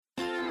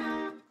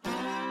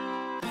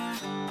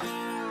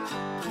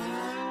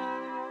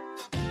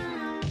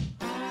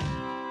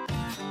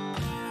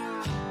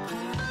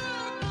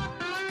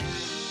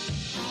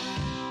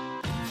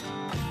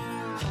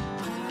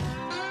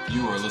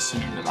You are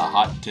listening to the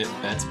Hot Tip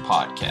Bets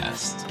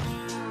Podcast.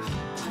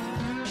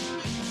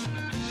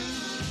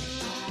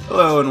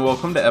 Hello and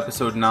welcome to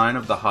episode 9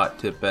 of the Hot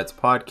Tip Bets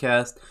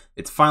Podcast.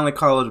 It's finally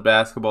college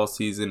basketball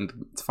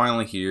season. It's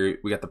finally here.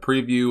 We got the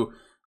preview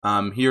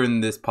here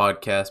in this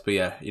podcast. But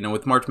yeah,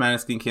 with March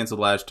Madness getting canceled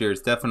last year, it's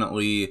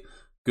definitely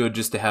good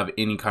just to have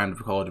any kind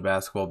of college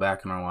basketball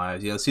back in our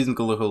lives. The season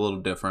could look a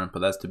little different, but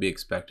that's to be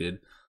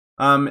expected.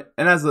 And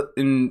as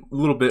in a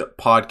little bit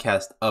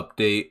podcast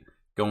update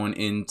going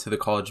into the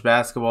college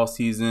basketball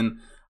season,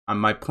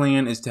 my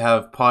plan is to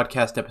have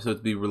podcast episodes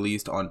be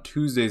released on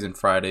Tuesdays and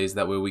Fridays.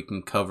 That way we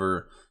can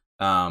cover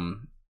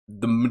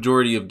the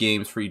majority of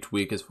games for each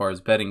week as far as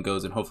betting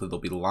goes, and hopefully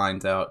there'll be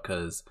lines out,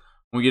 because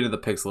when we get to the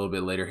picks a little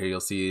bit later here, you'll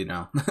see,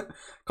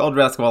 college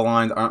basketball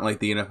lines aren't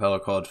like the NFL or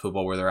college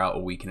football where they're out a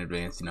week in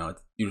advance.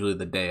 It's usually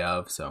the day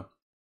of.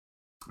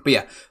 But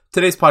yeah,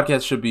 today's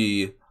podcast should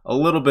be a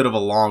little bit of a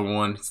long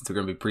one since we're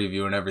going to be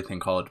previewing everything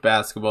college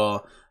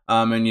basketball.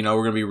 And, we're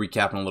going to be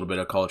recapping a little bit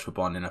of college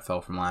football and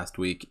NFL from last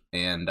week.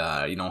 And,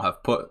 we'll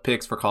have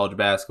picks for college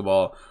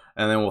basketball.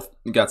 And then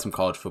we got some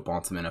college football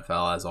and some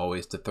NFL, as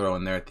always, to throw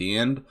in there at the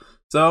end.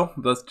 So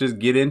let's just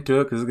get into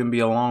it, because it's going to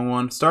be a long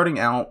one. Starting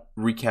out,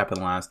 recapping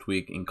last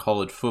week in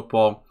college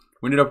football.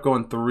 We ended up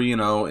going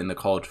 3-0 in the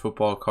college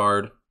football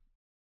card.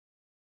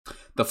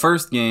 The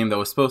first game that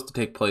was supposed to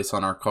take place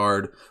on our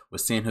card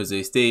was San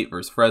Jose State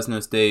versus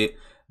Fresno State.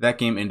 That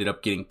game ended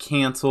up getting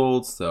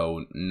canceled,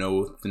 so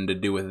nothing to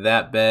do with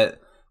that bet.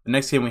 The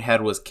next game we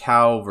had was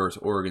Cal versus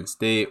Oregon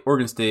State.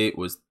 Oregon State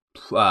was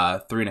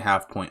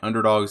 3.5-point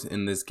underdogs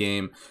in this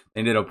game. They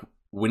ended up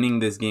winning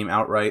this game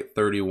outright,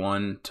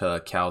 31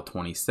 to Cal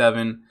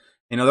 27.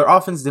 Their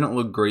offense didn't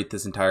look great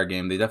this entire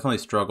game. They definitely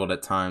struggled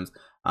at times,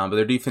 but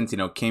their defense,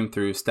 came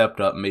through,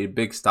 stepped up, made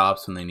big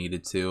stops when they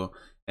needed to.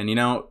 And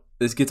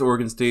this gets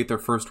Oregon State their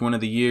first win of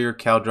the year.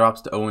 Cal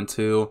drops to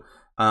 0-2.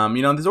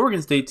 This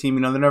Oregon State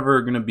team, they're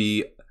never going to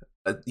be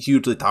a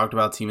hugely talked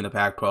about team in the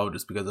Pac-12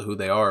 just because of who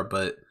they are,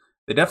 but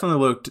they definitely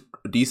looked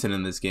decent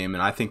in this game,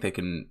 and I think they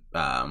can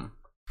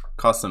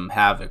cause some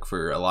havoc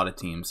for a lot of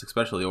teams,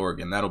 especially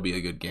Oregon. That'll be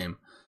a good game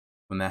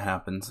when that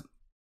happens.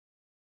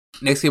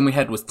 Next game we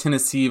had was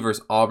Tennessee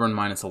versus Auburn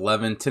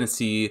 -11.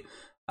 Tennessee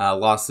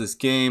lost this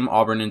game.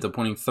 Auburn ends up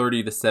winning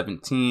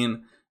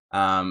 30-17.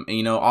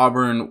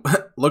 Auburn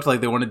looked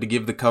like they wanted to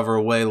give the cover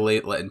away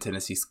late, letting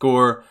Tennessee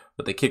score,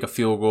 but they kick a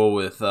field goal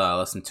with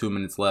less than 2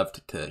 minutes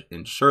left to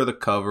ensure the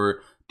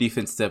cover.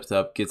 Defense steps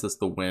up, gets us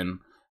the win.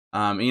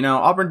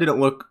 Auburn didn't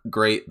look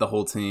great the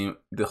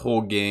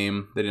whole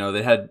game.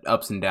 They had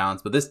ups and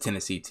downs, but this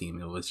Tennessee team,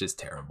 it was just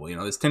terrible.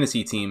 This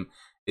Tennessee team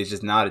is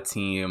just not a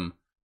team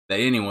that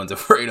anyone's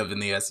afraid of in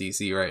the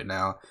SEC right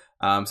now.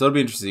 So it'll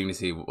be interesting to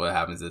see what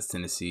happens to this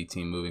Tennessee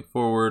team moving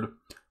forward.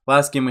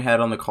 Last game we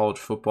had on the college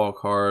football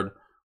card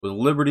was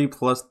Liberty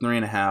plus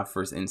 3.5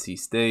 versus NC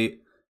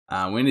State.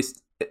 We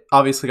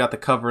obviously got the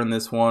cover in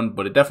this one,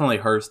 but it definitely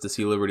hurts to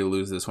see Liberty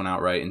lose this one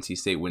outright. NC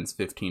State wins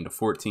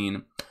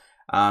 15-14.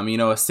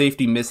 A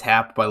safety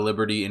mishap by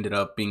Liberty ended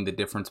up being the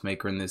difference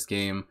maker in this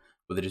game,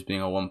 with it just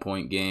being a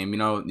 1-point game.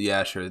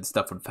 Yeah, sure,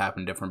 stuff would have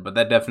happened different, but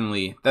that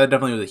definitely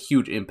was a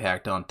huge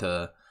impact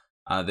onto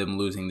them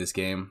losing this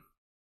game.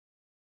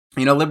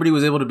 Liberty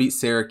was able to beat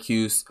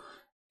Syracuse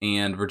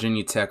and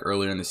Virginia Tech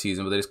earlier in the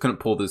season, but they just couldn't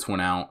pull this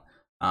one out.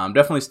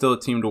 Definitely still a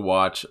team to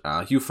watch.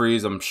 Hugh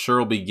Freeze, I'm sure,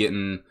 will be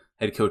getting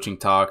head coaching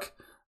talk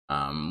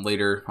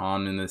later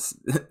on in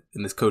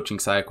this coaching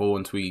cycle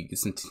once we get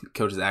some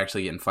coaches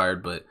actually getting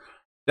fired. But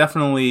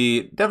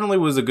definitely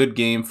was a good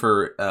game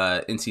for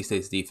NC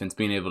State's defense,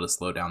 being able to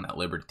slow down that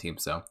Liberty team.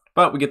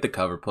 But we get the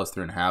cover plus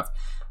 3.5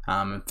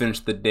 and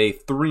finish the day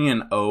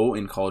 3-0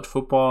 in college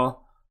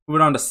football.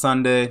 Moving on to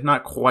Sunday,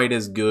 not quite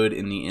as good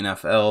in the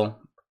NFL.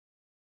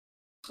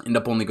 End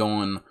up only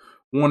going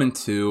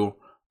 1-2.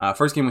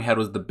 First game we had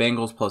was the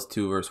Bengals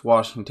 +2 versus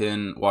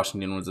Washington.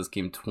 Washington wins this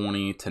game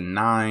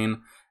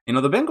 20-9.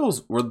 The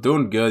Bengals were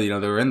doing good.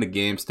 They were in the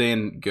game,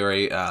 staying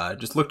great.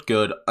 Just looked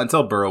good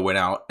until Burrow went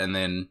out, and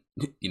then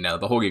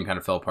the whole game kind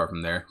of fell apart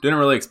from there. Didn't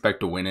really expect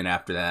to win it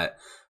after that.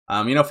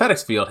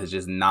 FedEx Field has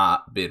just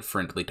not been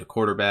friendly to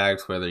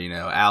quarterbacks, whether,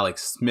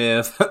 Alex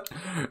Smith,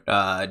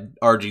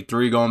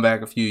 RG3 going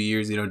back a few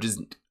years,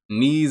 just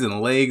knees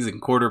and legs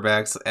and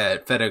quarterbacks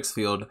at FedEx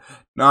Field,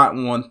 not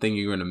one thing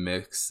you're going to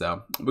mix.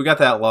 So we got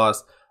that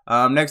loss.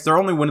 Next, our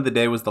only win of the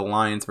day was the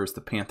Lions versus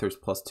the Panthers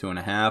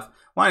 +2.5.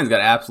 Lions got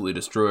absolutely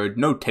destroyed.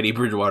 No Teddy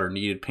Bridgewater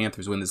needed.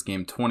 Panthers win this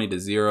game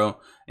 20-0.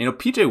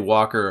 PJ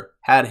Walker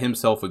had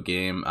himself a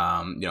game.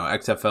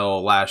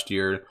 XFL last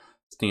year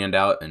stand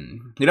out,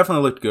 and he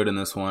definitely looked good in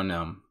this one.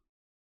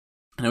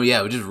 It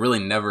was just really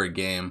never a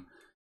game.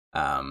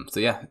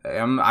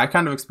 I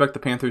kind of expect the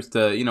Panthers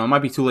to, it might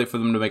be too late for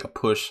them to make a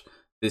push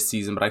this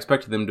season, but I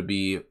expect them to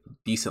be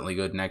decently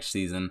good next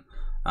season.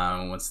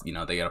 Once, they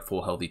got a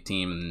full healthy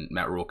team and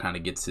Matt Rule kind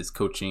of gets his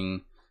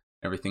coaching,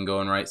 everything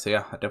going right. So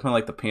yeah, I definitely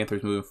like the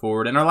Panthers moving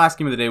forward. And our last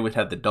game of the day, we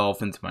had the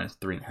Dolphins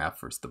 -3.5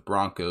 versus the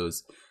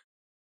Broncos.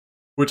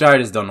 which I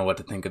just don't know what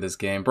to think of this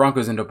game.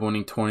 Broncos end up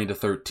winning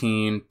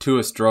 20-13.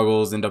 Tua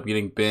struggles, end up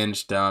getting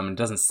benched. It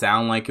doesn't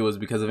sound like it was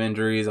because of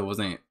injuries.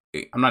 I'm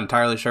not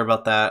entirely sure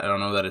about that. I don't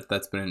know that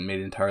that's been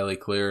made entirely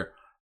clear.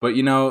 But,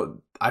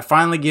 I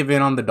finally give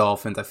in on the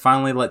Dolphins. I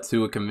finally let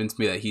Tua convince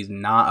me that he's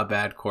not a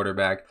bad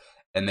quarterback,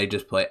 and they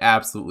just play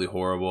absolutely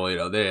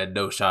horrible. They had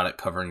no shot at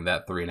covering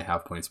that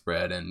 3.5-point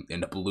spread and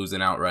end up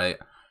losing outright.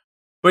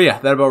 But yeah,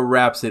 that about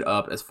wraps it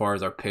up as far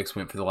as our picks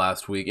went for the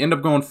last week. End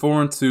up going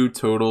 4-2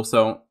 total,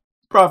 so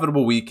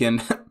profitable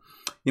weekend.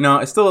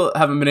 I still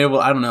haven't been able,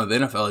 I don't know, the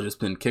NFL has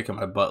just been kicking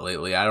my butt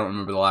lately. I don't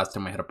remember the last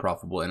time I had a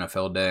profitable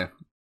NFL day.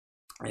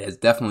 It has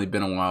definitely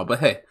been a while,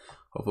 but hey,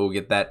 hopefully we'll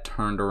get that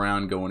turned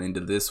around going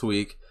into this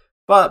week.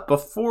 But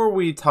before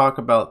we talk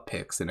about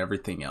picks and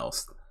everything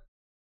else,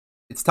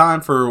 it's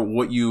time for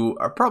what you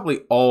are probably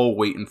all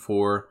waiting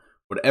for,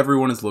 what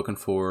everyone is looking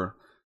for.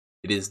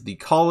 It is the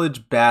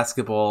college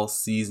basketball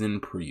season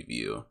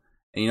preview.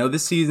 And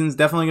this season's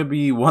definitely going to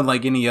be one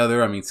like any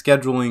other. I mean,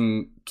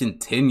 scheduling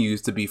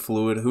continues to be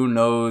fluid. Who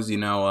knows?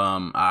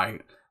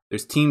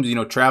 There's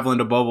teams, traveling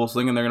to bubbles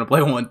thinking they're going to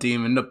play one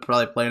team, end up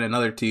probably playing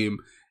another team.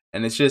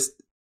 And it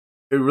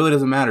really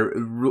doesn't matter.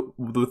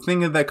 The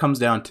thing that comes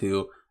down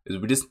to is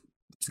we just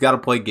got to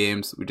play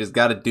games. We just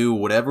got to do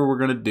whatever we're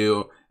going to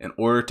do in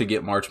order to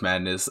get March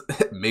Madness,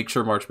 make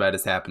sure March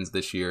Madness happens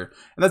this year.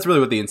 And that's really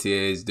what the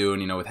NCAA is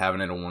doing, with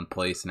having it in one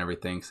place and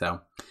everything.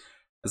 So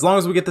as long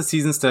as we get the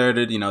season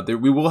started,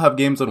 we will have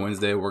games on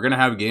Wednesday. We're going to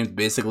have games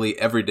basically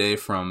every day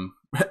from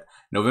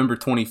November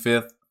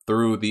 25th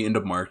through the end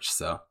of March.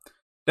 So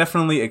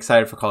definitely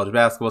excited for college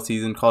basketball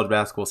season. College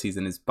basketball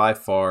season is by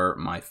far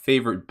my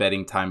favorite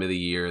betting time of the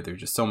year.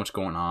 There's just so much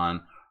going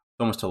on,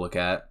 so much to look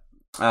at.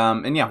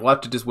 And yeah, we'll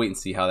have to just wait and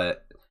see how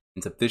that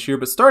ends up this year.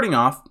 But starting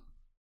off,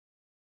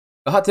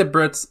 the Hot Tip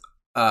Bets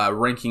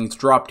rankings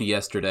dropped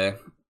yesterday.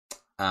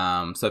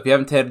 So if you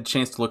haven't had a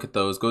chance to look at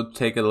those, go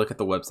take a look at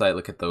the website,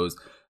 look at those.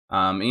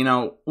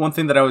 One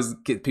thing that I always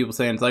get people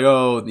saying is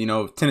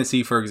like,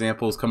 Tennessee, for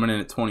example, is coming in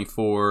at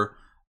 24.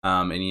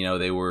 And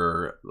they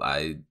were,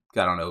 I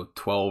don't know,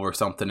 12 or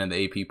something in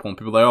the AP poll. And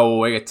people are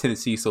like, I got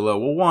Tennessee so low.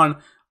 Well, one,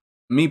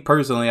 me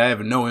personally, I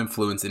have no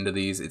influence into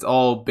these. It's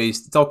all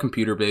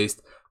computer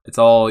based. It's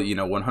all,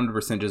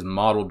 100% just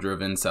model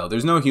driven. So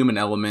there's no human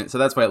element. So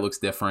that's why it looks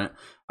different.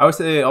 I would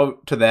say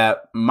to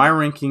that, my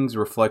rankings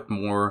reflect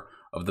more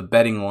of the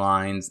betting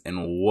lines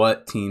and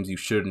what teams you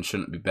should and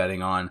shouldn't be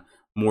betting on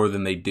more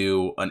than they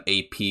do an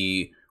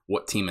AP,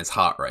 what team is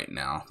hot right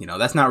now.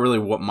 That's not really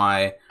what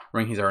my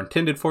rankings are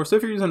intended for. So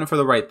if you're using it for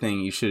the right thing,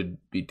 you should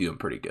be doing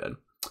pretty good.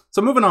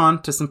 So moving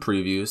on to some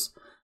previews.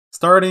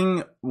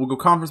 Starting, we'll go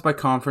conference by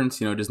conference,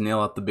 just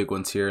nail out the big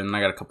ones here. And then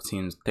I got a couple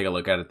teams to take a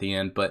look at the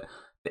end. But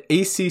the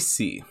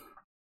ACC,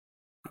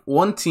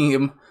 one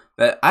team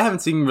that I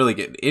haven't seen really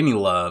get any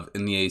love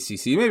in the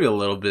ACC, maybe a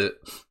little bit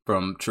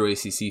from true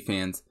ACC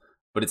fans,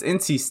 but it's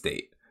NC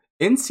State.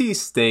 NC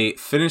State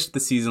finished the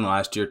season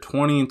last year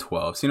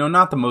 20-12, so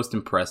not the most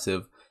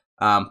impressive,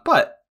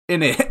 but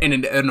in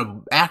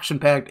an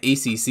action-packed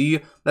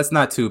ACC, that's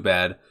not too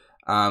bad.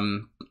 They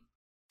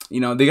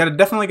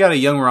definitely got a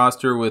young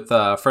roster with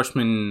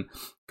freshman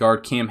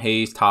guard Cam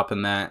Hayes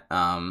topping that.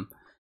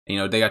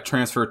 They got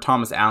transfer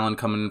Thomas Allen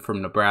coming in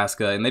from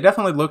Nebraska, and they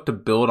definitely look to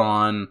build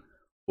on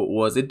what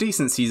was a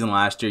decent season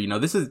last year.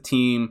 This is a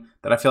team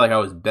that I feel like I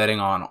was betting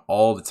on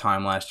all the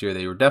time last year.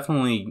 They were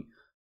definitely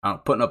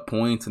putting up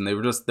points, and they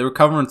were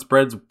covering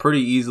spreads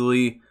pretty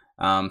easily.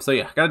 So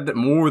yeah, got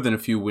more than a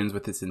few wins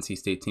with this NC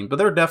State team, but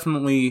they're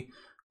definitely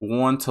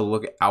one to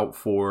look out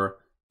for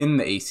in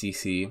the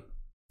ACC.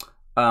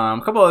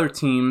 A couple other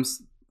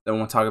teams that I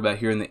want to talk about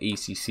here in the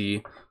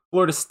ACC.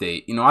 Florida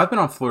State. I've been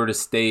on Florida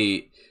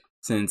State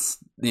since,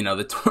 the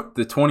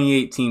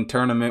 2018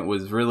 tournament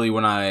was really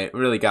when I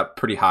really got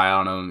pretty high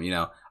on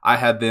them. I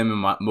had them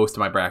in most of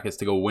my brackets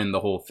to go win the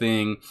whole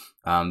thing.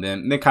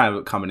 Then kind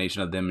of a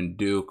combination of them and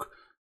Duke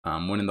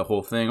winning the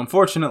whole thing.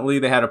 Unfortunately,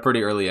 they had a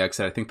pretty early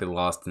exit. I think they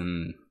lost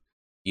in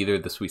either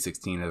the Sweet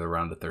 16 or the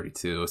round of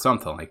 32,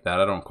 something like that.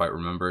 I don't quite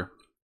remember.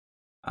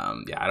 I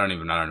don't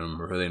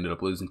remember who they ended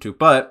up losing to,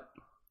 but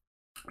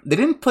they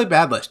didn't play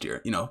bad last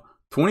year.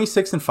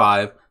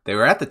 26-5. They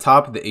were at the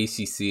top of the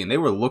ACC, and they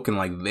were looking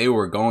like they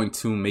were going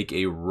to make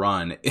a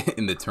run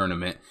in the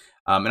tournament.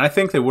 And I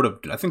think they would have.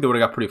 I think they would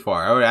have got pretty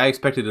far. I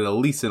expected at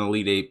least an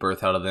Elite Eight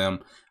berth out of them.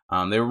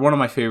 They were one of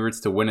my favorites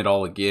to win it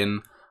all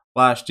again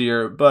last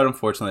year, but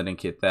unfortunately, I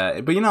didn't get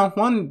that. But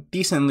one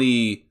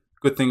decently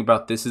good thing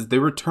about this is they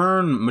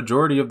return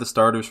majority of the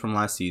starters from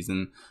last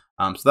season,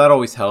 so that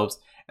always helps.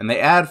 And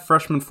they add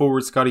freshman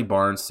forward Scotty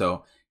Barnes,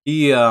 so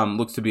he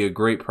looks to be a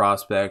great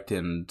prospect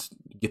and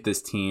get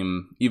this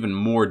team even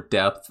more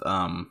depth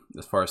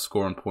as far as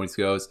scoring points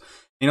goes.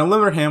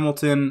 Leonard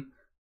Hamilton,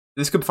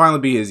 this could finally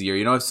be his year.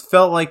 It's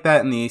felt like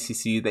that in the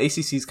ACC. The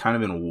ACC's kind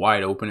of been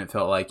wide open. It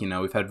felt like,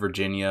 we've had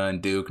Virginia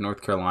and Duke,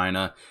 North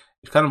Carolina.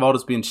 It's kind of all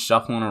just been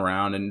shuffling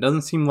around, and it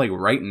doesn't seem like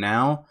right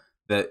now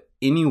that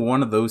any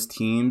one of those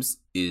teams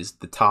is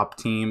the top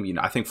team.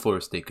 I think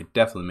Florida State could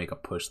definitely make a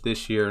push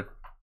this year.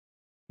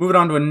 Moving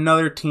on to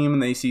another team in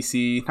the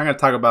ACC. Not going to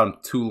talk about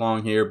them too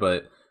long here,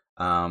 but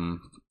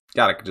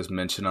gotta just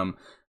mention them.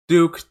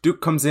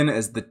 Duke comes in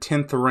as the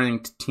 10th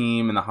ranked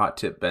team in the Hot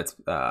Tip Bets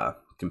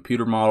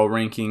computer model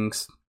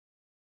rankings.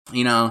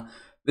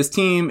 This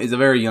team is a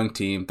very young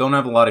team. Don't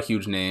have a lot of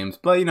huge names,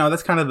 but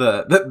that's kind of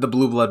the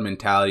blue blood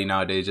mentality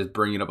nowadays. Just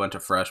bring in a bunch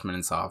of freshmen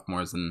and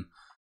sophomores and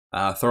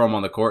throw them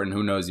on the court, and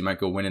who knows, you might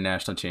go win a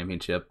national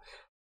championship.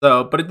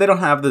 So, but they don't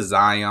have the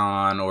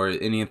Zion or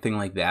anything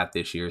like that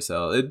this year,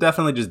 so it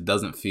definitely just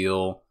doesn't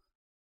feel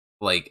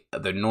like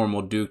the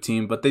normal Duke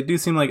team. But they do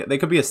seem like they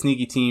could be a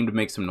sneaky team to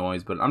make some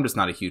noise. But I'm just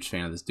not a huge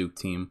fan of this Duke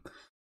team.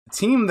 The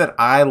team that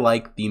I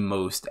like the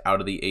most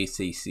out of the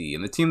ACC,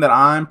 and the team that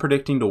I'm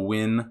predicting to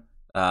win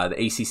the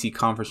ACC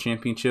Conference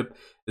Championship,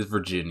 is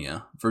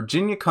Virginia.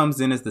 Virginia comes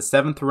in as the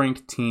 7th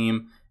ranked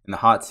team in the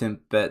Hot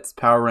Tip Bets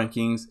Power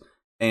Rankings,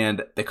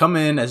 and they come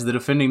in as the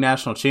defending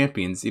national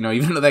champions.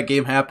 Even though that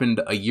game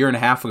happened a year and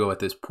a half ago at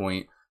this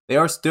point, they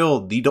are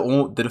still the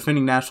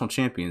defending national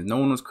champions. No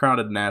one was crowned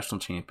a national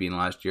champion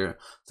last year,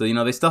 so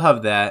they still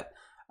have that.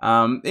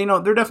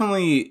 They're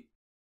definitely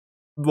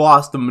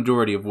lost the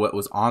majority of what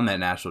was on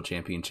that national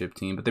championship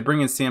team, but they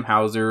bring in Sam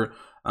Hauser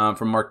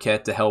from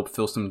Marquette to help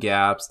fill some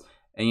gaps.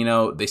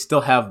 And, they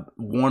still have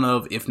one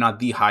of, if not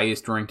the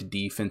highest ranked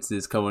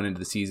defenses going into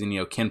the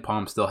season. Ken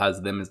Pom still has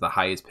them as the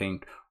highest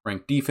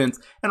ranked defense,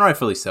 and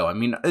rightfully so. I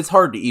mean, it's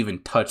hard to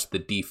even touch the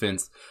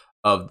defense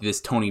of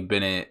this Tony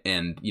Bennett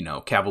and,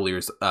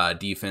 Cavaliers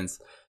defense.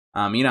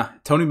 Tony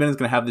Bennett's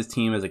going to have this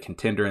team as a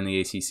contender in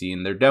the ACC,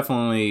 and they're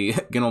definitely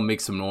going to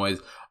make some noise.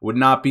 Would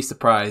not be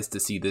surprised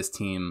to see this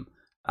team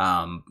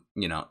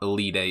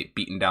Elite Eight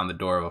beating down the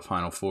door of a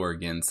Final Four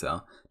again.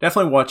 So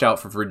definitely watch out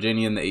for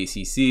Virginia in the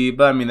ACC.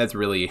 But I mean, that's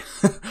really,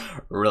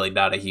 really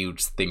not a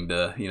huge thing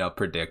to,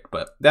 predict.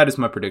 But that is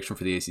my prediction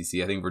for the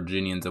ACC. I think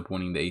Virginia ends up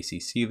winning the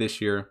ACC this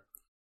year.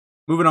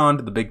 Moving on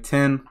to the Big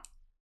Ten.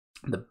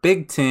 The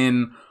Big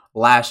Ten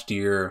last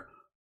year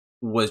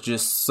was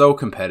just so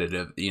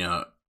competitive.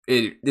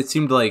 It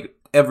seemed like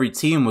every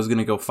team was going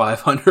to go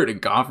 500 in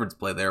conference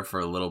play there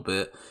for a little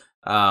bit.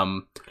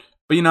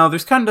 But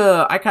there's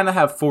I kind of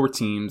have 4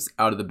 teams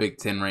out of the Big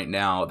Ten right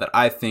now that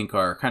I think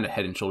are kind of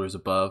head and shoulders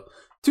above.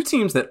 2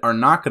 teams that are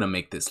not going to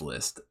make this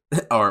list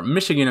are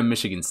Michigan and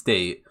Michigan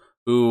State,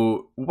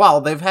 who, while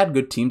they've had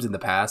good teams in the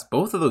past,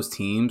 both of those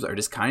teams are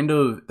just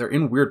they're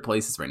in weird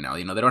places right now.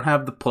 They don't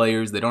have the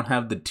players, they don't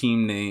have the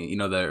team name,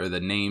 the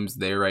names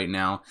there right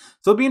now.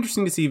 So it'll be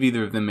interesting to see if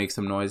either of them make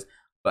some noise.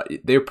 But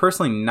they're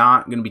personally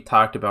not going to be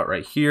talked about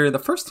right here. The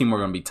first team we're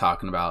going to be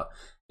talking about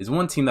is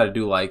one team that I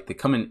do like. They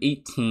come in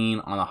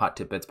 18 on the Hot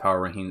Tip Bets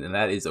Power Rankings, and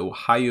that is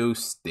Ohio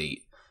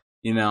State.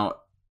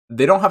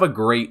 They don't have a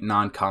great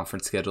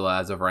non-conference schedule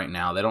as of right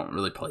now. They don't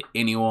really play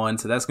anyone,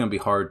 so that's going to be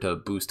hard to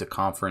boost a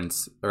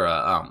conference or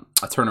a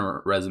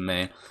tournament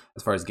resume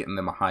as far as getting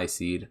them a high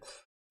seed.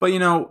 But,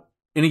 in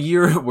a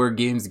year where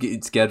games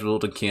get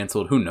scheduled and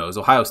canceled, who knows?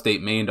 Ohio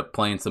State may end up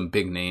playing some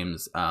big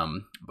names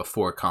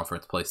before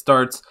conference play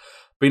starts.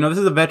 But, this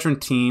is a veteran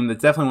team that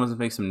definitely wants to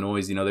make some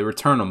noise. They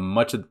return to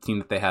much of the team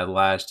that they had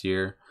last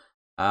year.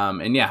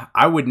 And yeah,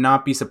 I would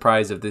not be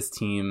surprised if this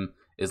team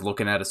is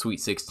looking at a Sweet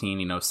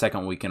 16,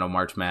 second weekend of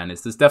March Madness.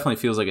 This definitely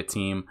feels like a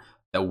team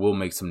that will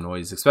make some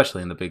noise,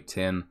 especially in the Big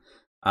Ten.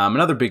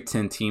 Another Big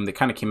Ten team that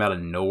kind of came out of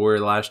nowhere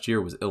last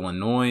year was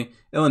Illinois.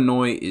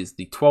 Illinois is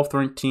the 12th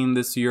ranked team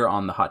this year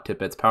on the Hot Tip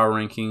Bets Power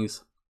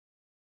Rankings.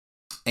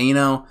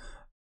 And,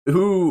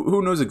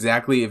 who knows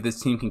exactly if this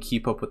team can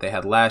keep up what they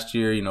had last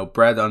year.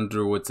 Brad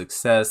Underwood's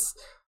success,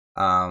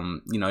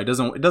 it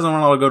doesn't want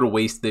to go to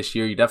waste this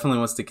year. He definitely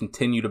wants to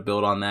continue to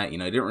build on that. He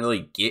didn't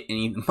really get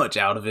much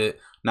out of it,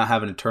 not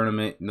having a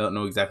tournament. Don't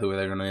know exactly what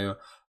they're going to do.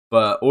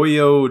 But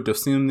Oyo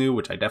Dosunmu,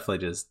 which I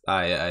definitely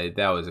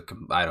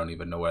I don't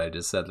even know what I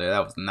just said there.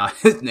 That was not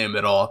his name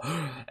at all.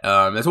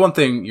 That's one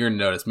thing you're going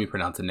to notice, me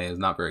pronouncing names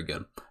not very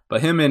good.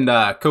 But him and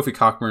Kofi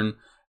Cockburn,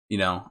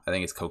 I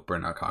think it's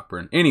Cockburn, not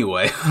Cockburn.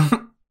 Anyway,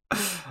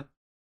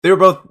 they were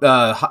both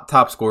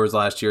top scorers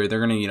last year.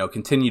 They're going to,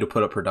 continue to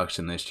put up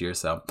production this year.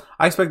 So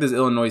I expect this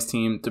Illinois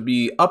team to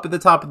be up at the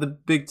top of the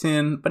Big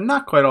Ten, but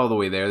not quite all the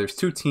way there. There's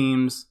 2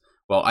 teams.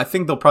 Well, I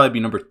think they'll probably be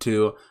number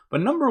 2,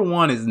 but number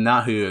 1 is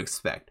not who you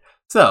expect.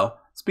 So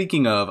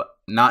speaking of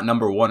not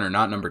number 1 or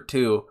not number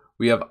 2,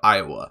 we have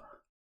Iowa.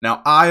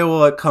 Now,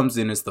 Iowa comes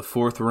in as the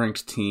 4th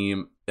ranked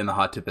team in the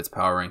Hot Tip Bets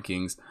Power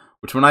Rankings,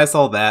 which when I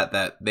saw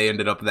that they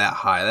ended up that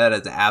high, that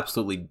is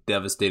absolutely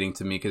devastating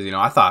to me because,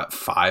 I thought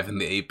 5 in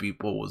the 8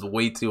 people was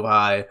way too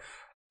high.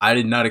 I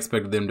did not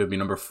expect them to be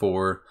number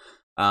 4.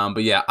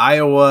 But yeah,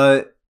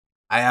 Iowa,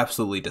 I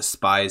absolutely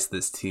despise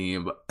this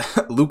team.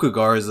 Luka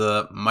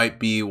Garza might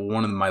be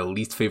one of my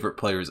least favorite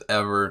players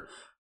ever.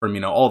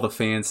 From, all the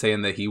fans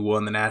saying that he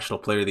won the National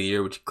Player of the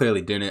Year, which he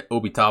clearly didn't.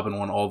 Obi Toppin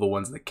won all the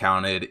ones that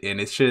counted. And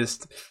it's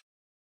just,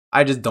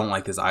 I just don't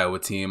like this Iowa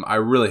team. I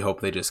really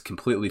hope they just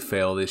completely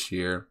fail this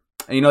year.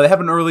 And, they have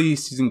an early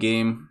season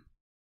game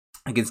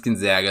against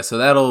Gonzaga, so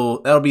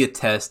that'll be a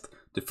test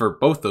for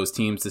both those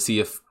teams to see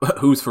if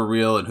who's for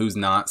real and who's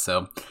not.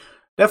 So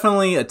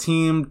definitely a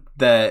team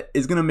that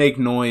is going to make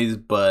noise,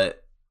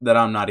 but that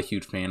I'm not a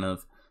huge fan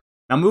of.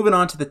 Now, moving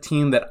on to the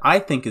team that I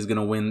think is going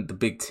to win the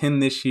Big Ten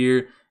this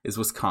year is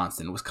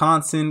Wisconsin.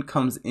 Wisconsin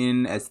comes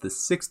in as the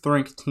 6th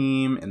ranked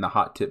team in the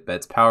Hot Tip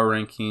Bets power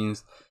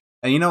rankings.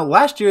 And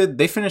last year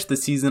they finished the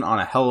season on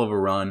a hell of a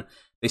run.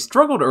 They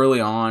struggled early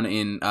on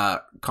in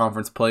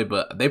conference play,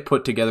 but they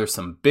put together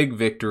some big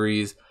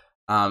victories.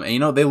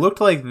 And they looked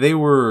like they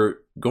were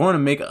going to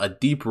make a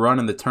deep run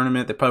in the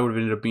tournament. They probably would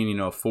have ended up being,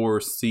 a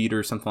 4 seed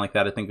or something like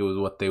that. I think it was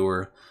what they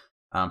were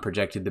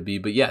projected to be.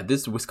 But yeah,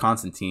 this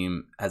Wisconsin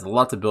team has a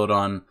lot to build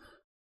on.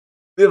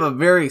 They have a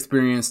very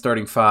experienced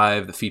starting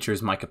 5 that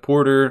features Micah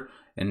Porter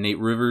and Nate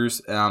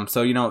Rivers.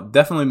 So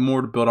definitely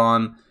more to build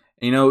on.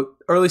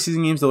 Early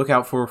season games to look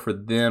out for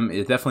them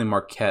is definitely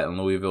Marquette and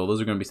Louisville. Those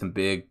are going to be some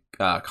big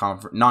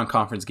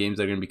non-conference games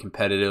that are going to be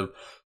competitive.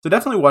 So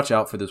definitely watch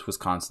out for this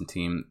Wisconsin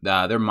team.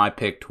 They're my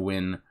pick to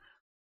win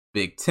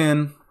Big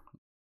Ten.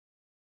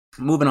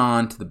 Moving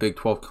on to the Big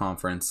 12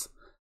 conference.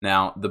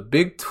 Now, the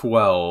Big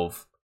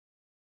 12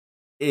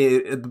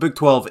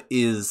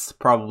 is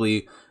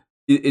probably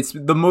it's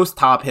the most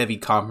top-heavy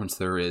conference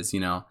there is.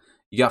 You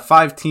got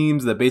 5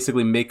 teams that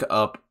basically make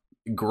up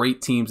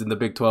great teams in the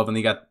Big 12, and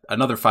you got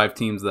another 5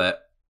 teams that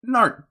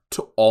aren't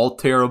all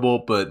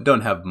terrible, but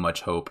don't have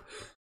much hope.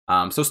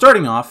 So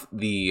starting off,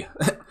 the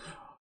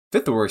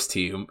 5th worst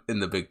team in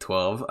the Big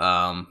 12,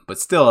 but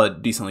still a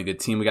decently good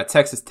team. We got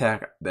Texas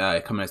Tech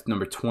coming as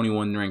number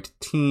 21 ranked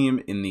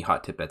team in the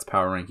Hot Tip Bets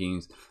power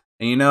rankings.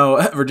 And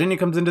Virginia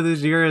comes into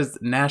this year as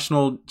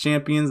national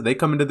champions. They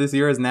come into this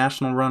year as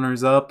national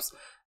runners-ups.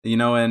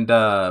 And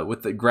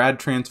with the grad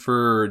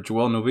transfer,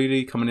 Joel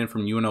Noviti coming in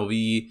from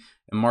UNLV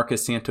and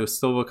Marcus Santos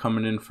Silva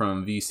coming in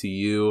from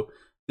VCU.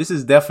 This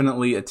is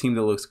definitely a team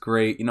that looks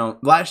great.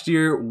 Last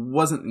year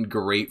wasn't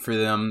great for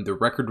them. The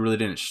record really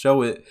didn't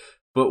show it.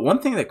 But one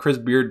thing that Chris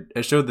Beard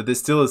has showed that this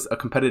still is a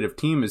competitive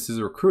team is his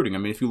recruiting. I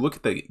mean, if you look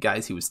at the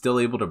guys he was still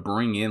able to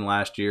bring in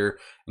last year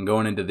and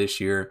going into this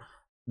year,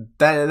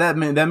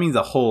 that means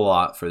a whole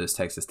lot for this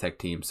Texas Tech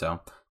team.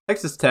 So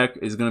Texas Tech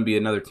is going to be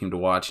another team to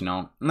watch.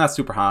 I'm not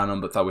super high on them,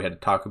 but thought we had to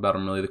talk about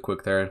them really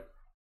quick there.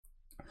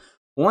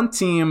 One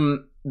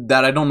team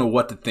that I don't know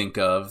what to think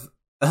of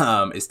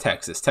is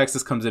Texas.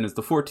 Texas comes in as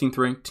the 14th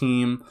ranked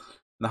team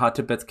in the Hot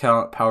Tip Bets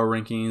power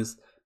rankings.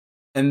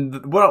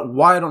 And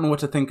why I don't know what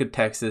to think of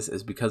Texas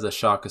is because of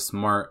Shaka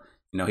Smart.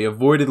 He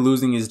avoided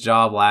losing his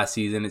job last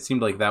season. It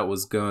seemed like that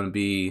was going to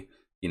be,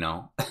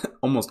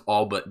 almost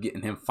all but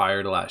getting him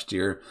fired last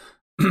year.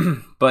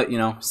 But,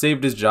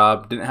 saved his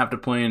job. Didn't have to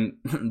play in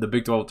the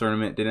Big 12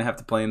 tournament. Didn't have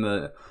to play in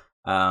the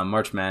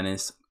March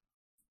Madness.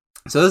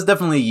 So this is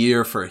definitely a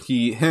year for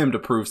him to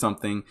prove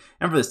something,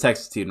 and for this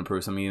Texas team to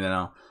prove something.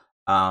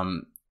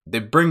 They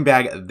bring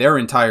back their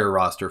entire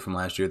roster from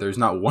last year. There's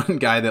not one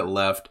guy that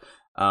left.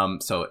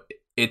 So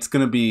it's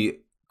going to be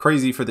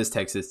crazy for this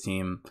Texas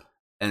team.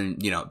 And,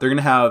 they're going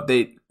to have,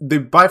 they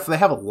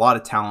have a lot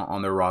of talent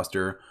on their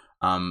roster,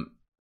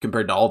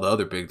 compared to all the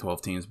other Big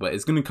 12 teams, but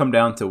it's going to come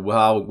down to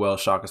how well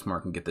Shaka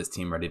Smart can get this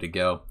team ready to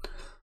go.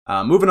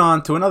 Moving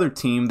on to another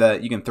team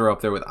that you can throw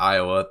up there with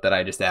Iowa that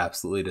I just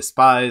absolutely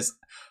despise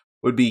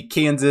would be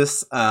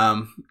Kansas.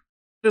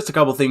 Just a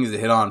couple things to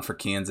hit on for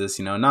Kansas,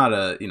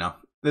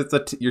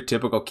 it's your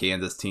typical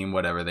Kansas team,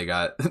 whatever. They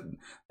got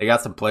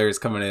some players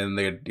coming in.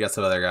 They got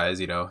some other guys,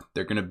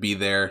 they're going to be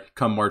there.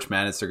 Come March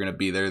Madness, they're going to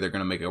be there. They're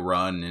going to make a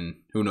run, and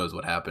who knows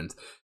what happens.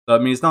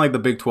 So, it's not like the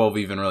Big 12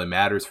 even really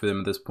matters for them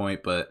at this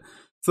point, but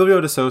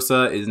Silvio De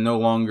Sousa is no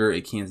longer a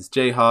Kansas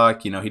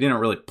Jayhawk. He didn't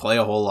really play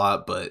a whole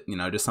lot, but,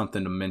 just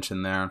something to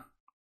mention there.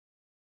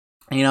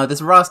 And,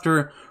 this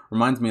roster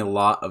reminds me a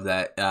lot of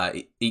that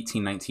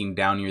 18-19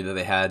 down year that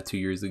they had 2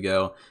 years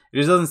ago. It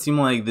just doesn't seem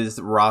like this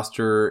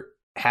roster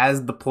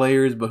has the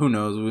players, but who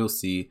knows? We'll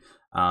see.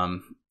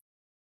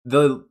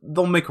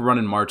 They'll make a run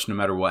in March no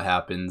matter what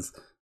happens.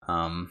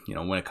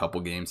 Win a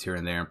couple games here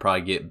and there and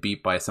probably get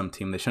beat by some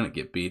team they shouldn't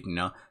get beat.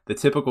 The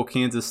typical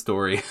Kansas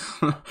story.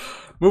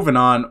 Moving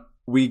on,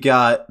 we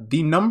got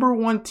the number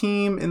 1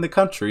 team in the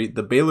country,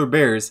 the Baylor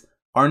Bears,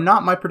 are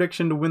not my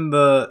prediction to win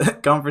the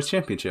conference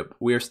championship.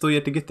 We are still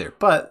yet to get there.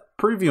 But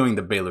previewing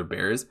the Baylor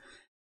Bears,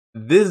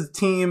 this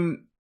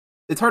team,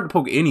 it's hard to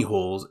poke any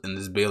holes in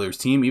this Baylor's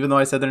team, even though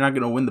I said they're not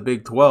going to win the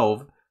Big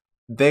 12.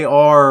 They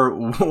are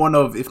one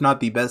of, if not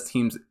the best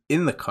teams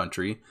in the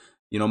country.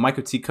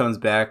 Michael T comes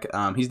back.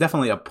 He's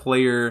definitely a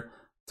player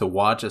to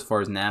watch as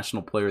far as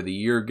National Player of the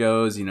Year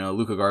goes.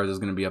 Luka Garza is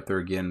going to be up there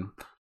again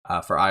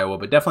for Iowa,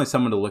 but definitely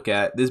someone to look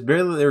at. This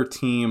Baylor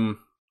team,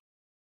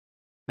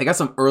 they got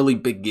some early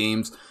big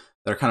games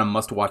that are kind of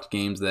must-watch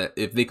games that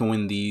if they can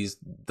win these,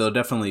 they'll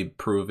definitely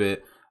prove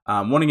it.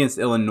 One against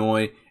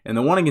Illinois and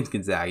the one against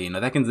Gonzaga.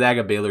 That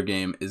Gonzaga-Baylor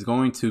game is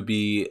going to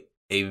be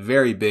a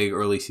very big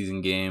early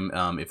season game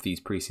if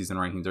these preseason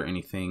rankings are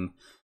anything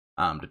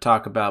to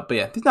talk about. But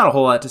yeah, there's not a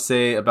whole lot to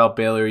say about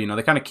Baylor.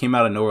 They kind of came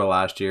out of nowhere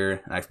last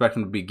year. I expect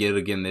them to be good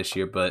again this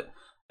year, but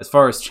as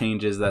far as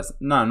changes, that's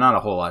not a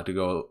whole lot to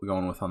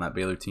going with on that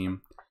Baylor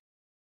team.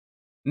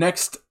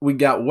 Next, we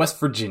got West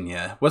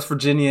Virginia. West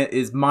Virginia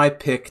is my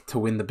pick to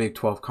win the Big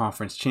 12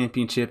 Conference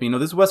Championship. You know,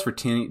 this West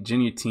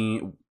Virginia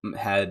team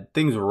had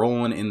things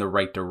rolling in the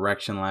right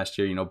direction last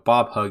year. You know,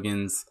 Bob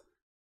Huggins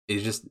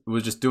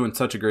was just doing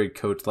such a great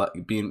coach,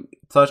 being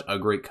such a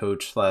great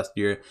coach last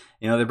year.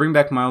 You know, they bring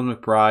back Miles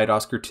McBride,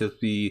 Oscar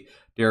Tisby,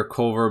 Derek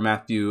Culver,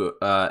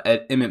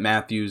 Emmett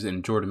Matthews,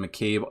 and Jordan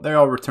McCabe. They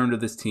all returned to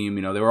this team.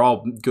 You know, they were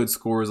all good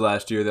scorers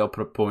last year. They all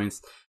put up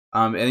points.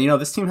 And, you know,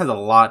 this team has a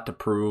lot to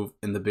prove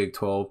in the Big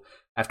 12.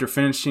 After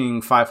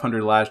finishing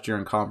 500 last year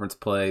in conference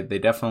play, they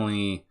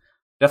definitely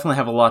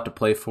have a lot to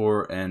play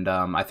for, and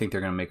I think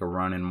they're going to make a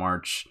run in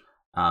March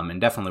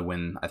and definitely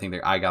win.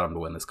 I got them to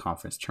win this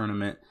conference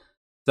tournament.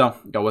 So,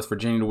 got West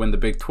Virginia to win the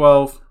Big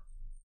 12.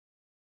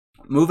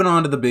 Moving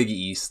on to the Big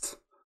East.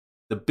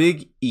 The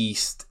Big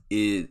East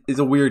is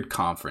a weird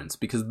conference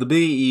because the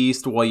Big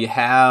East, while you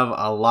have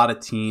a lot of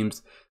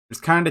teams, there's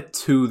kind of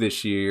two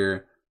this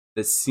year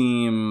that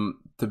seem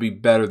to be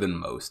better than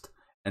most.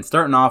 And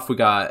starting off, we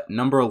got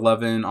number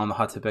 11 on the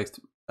Hot Tip X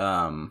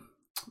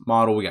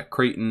model. We got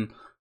Creighton.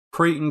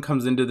 Creighton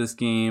comes into this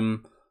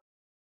game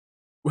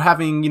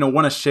having, you know,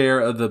 won a share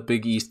of the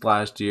Big East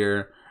last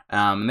year.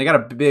 And they got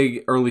a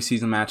big early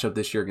season matchup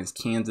this year against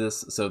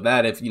Kansas. So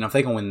that if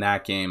they can win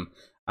that game,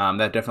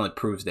 that definitely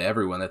proves to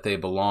everyone that they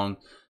belong.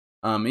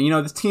 And, you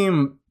know, this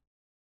team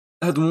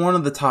has one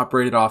of the top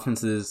rated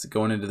offenses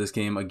going into this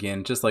game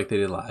again, just like they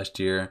did last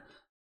year.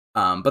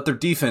 But their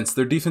defense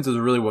is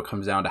really what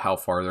comes down to how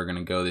far they're going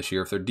to go this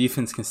year. If their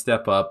defense can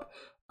step up,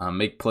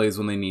 make plays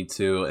when they need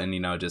to, and, you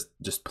know,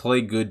 just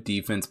play good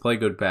defense, play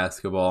good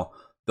basketball,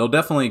 they'll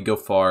definitely go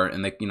far.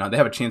 And they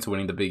have a chance of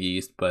winning the Big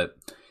East. But,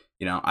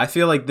 you know, I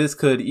feel like this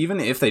could, even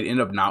if they end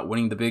up not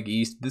winning the Big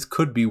East, this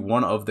could be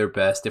one of their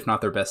best, if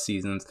not their best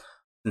seasons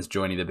since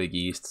joining the Big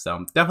East.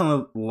 So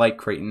definitely like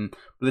Creighton.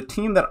 But the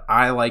team that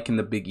I like in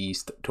the Big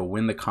East to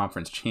win the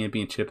conference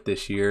championship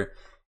this year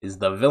is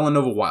the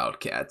Villanova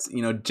Wildcats.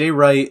 You know, Jay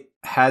Wright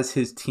has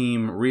his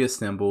team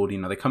reassembled. You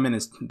know, they come in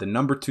as the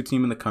number 2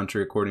 team in the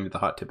country according to the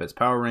Hot Tip Bets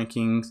Power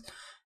Rankings.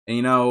 And,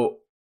 you know,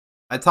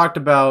 I talked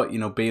about, you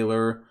know,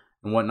 Baylor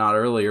and whatnot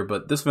earlier,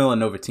 but this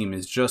Villanova team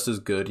is just as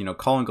good. You know,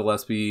 Colin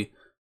Gillespie,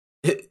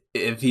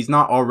 if he's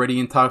not already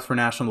in talks for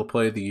National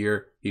Player of the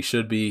Year, he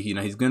should be. You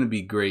know, he's going to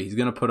be great. He's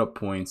going to put up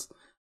points.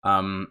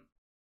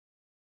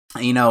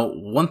 You know,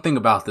 one thing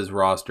about this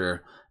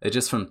roster, it's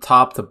just from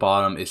top to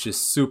bottom, it's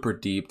just super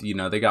deep. You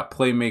know, they got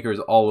playmakers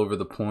all over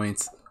the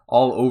points,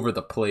 all over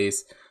the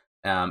place,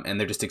 and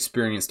they're just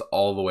experienced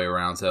all the way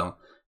around. So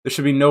there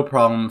should be no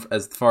problem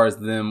as far as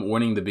them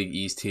winning the Big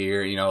East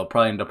here. You know, they'll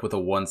probably end up with a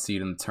 1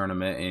 seed in the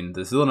tournament, and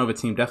this Villanova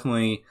team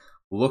definitely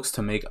looks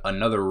to make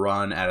another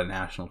run at a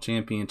national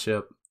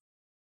championship.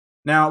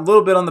 Now, a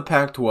little bit on the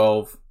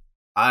Pac-12.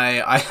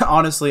 I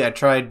honestly, I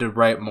tried to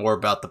write more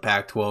about the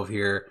Pac-12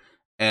 here,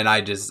 and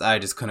I just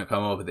couldn't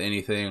come up with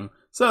anything.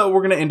 So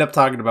we're going to end up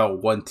talking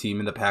about one team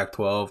in the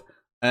Pac-12,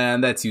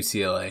 and that's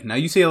UCLA. Now,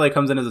 UCLA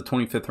comes in as a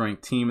 25th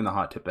ranked team in the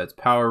Hot Tip Bets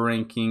Power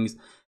Rankings,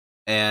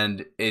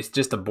 and it's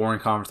just a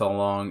boring conference all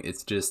along.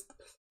 It's just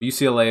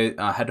UCLA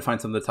had to find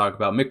something to talk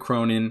about. Mick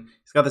Cronin,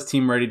 he's got this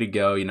team ready to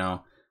go, you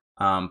know.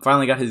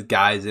 Finally got his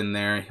guys in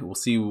there. We'll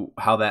see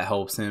how that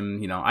helps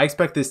him. You know, I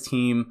expect this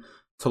team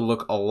to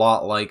look a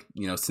lot like,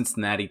 you know,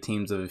 Cincinnati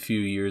teams of a few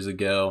years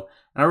ago.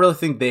 And I really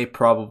think they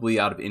probably,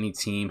 out of any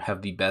team,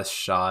 have the best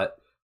shot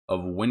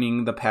of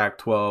winning the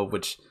Pac-12,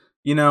 which,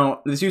 you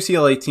know, this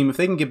UCLA team, if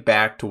they can get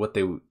back to what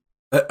they're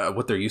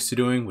used to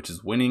doing, which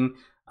is winning,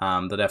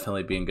 they'll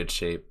definitely be in good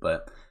shape.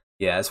 But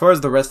yeah, as far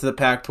as the rest of the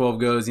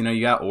Pac-12 goes, you know,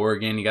 you got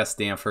Oregon, you got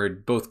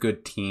Stanford, both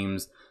good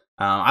teams.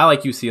 I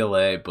like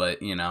UCLA,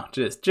 but, you know,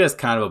 just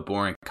kind of a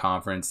boring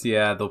conference.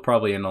 Yeah, they'll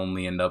probably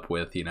only end up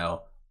with, you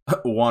know,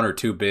 1 or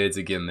 2 bids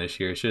again this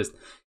year. It's just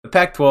the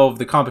Pac-12,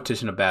 the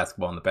competition of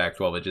basketball in the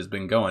Pac-12 has just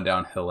been going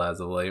downhill as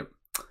of late.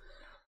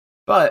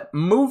 But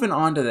moving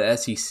on to the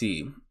SEC.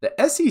 The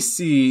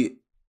SEC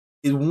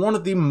is one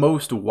of the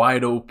most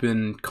wide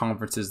open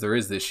conferences there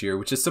is this year,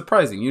 which is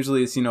surprising.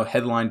 Usually it's, you know,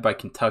 headlined by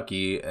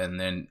Kentucky and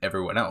then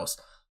everyone else.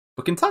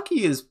 But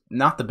Kentucky is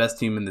not the best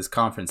team in this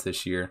conference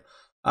this year.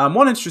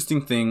 One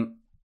interesting thing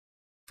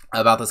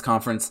about this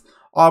conference,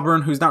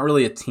 Auburn, who's not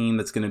really a team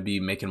that's going to be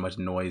making much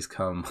noise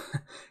come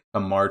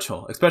March,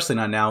 especially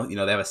not now. You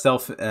know, they have a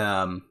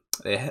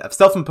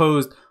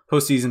self-imposed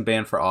postseason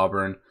ban for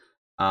Auburn.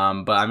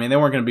 But I mean, they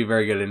weren't going to be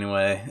very good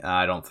anyway.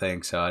 I don't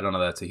think so. I don't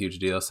know if that's a huge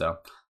deal. So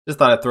just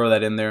thought I'd throw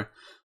that in there.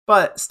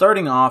 But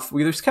starting off,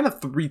 there's kind of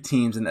 3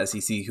 teams in the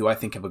SEC who I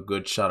think have a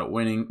good shot at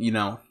winning. You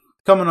know,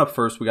 coming up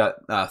first, we got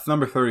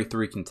number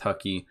 33,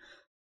 Kentucky.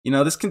 You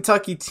know, this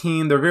Kentucky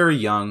team, they're very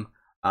young,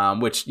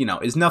 which, you know,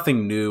 is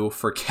nothing new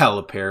for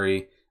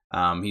Calipari.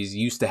 He's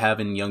used to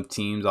having young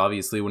teams,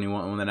 obviously, when he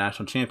won the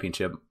national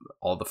championship,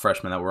 all the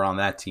freshmen that were on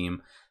that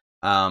team.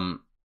 And,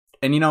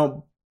 you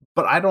know,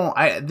 but I don't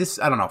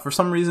know. For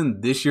some reason,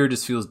 this year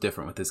just feels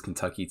different with this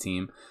Kentucky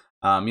team.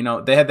 You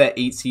know, they had that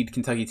 8-seed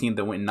Kentucky team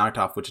that went and knocked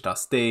off Wichita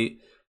State.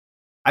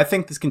 I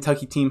think this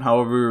Kentucky team,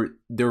 however,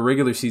 their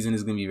regular season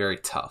is going to be very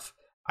tough.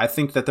 I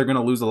think that they're going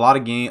to lose a lot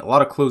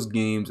of close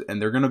games,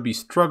 and they're going to be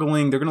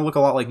struggling. They're going to look a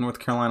lot like North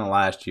Carolina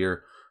last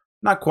year.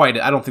 Not quite.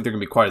 I don't think they're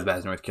going to be quite as bad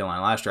as North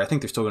Carolina last year. I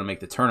think they're still going to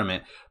make the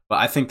tournament, but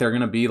I think they're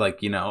going to be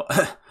like,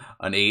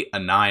 an 8, a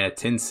 9, a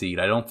 10 seed.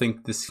 I don't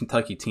think this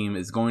Kentucky team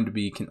is going to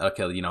be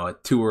a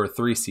 2 or a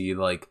 3 seed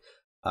like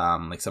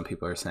some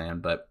people are saying.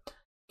 But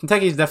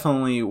Kentucky is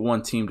definitely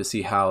one team to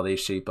see how they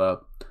shape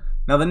up.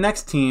 Now the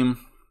next team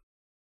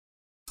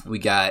we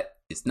got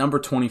is number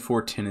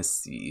 24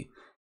 Tennessee,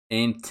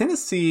 and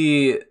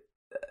Tennessee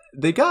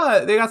they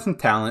got some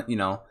talent.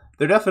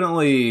 They're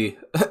definitely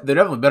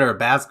better at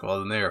basketball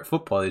than they are at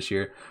football this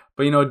year.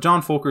 But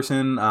John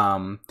Fulkerson,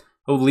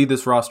 he'll lead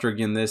this roster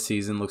again this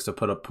season. Looks to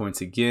put up points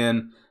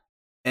again,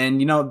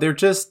 and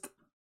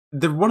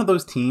they're one of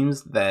those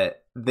teams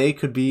that they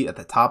could be at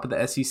the top of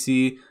the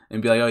SEC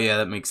and be like, oh yeah,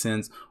 that makes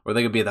sense, or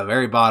they could be at the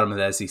very bottom of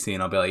the SEC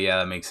and I'll be like, yeah,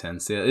 that makes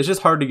sense. It's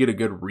just hard to get a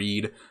good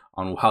read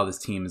on how this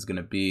team is going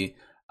to be.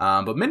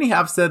 But many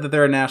have said that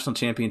they're a national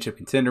championship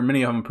contender.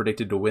 Many of them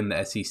predicted to win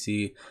the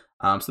SEC,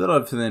 so that'll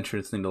be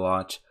interesting to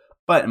watch.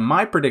 But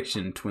my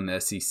prediction to win the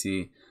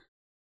SEC,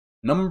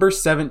 number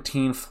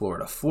 17,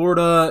 Florida.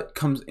 Florida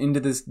comes into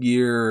this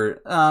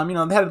year, they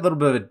had a little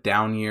bit of a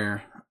down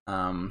year.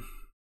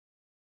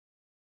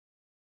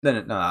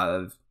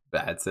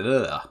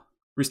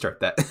 Restart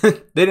that.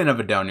 They didn't have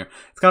a down year.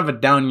 It's kind of a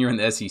down year in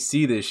the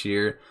SEC this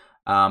year.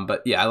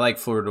 But yeah, I like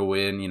Florida to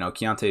win.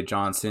 Keontae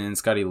Johnson,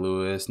 Scotty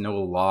Lewis, Noah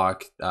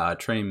Locke,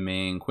 Trey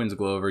Ming, Quinns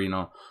Glover,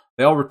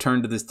 they all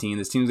returned to this team.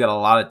 This team's got a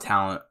lot of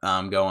talent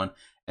going.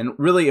 And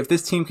really, if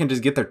this team can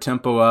just get their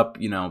tempo up,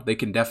 they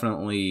can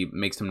definitely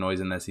make some noise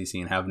in the SEC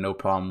and have no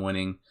problem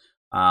winning.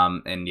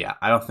 And yeah,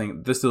 I don't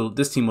think this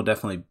team will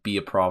definitely be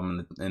a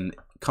problem in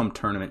come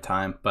tournament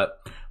time. But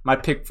my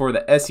pick for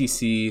the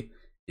SEC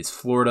is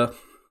Florida.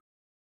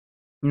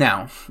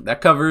 Now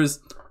that covers,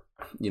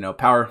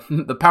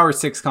 the Power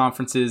 6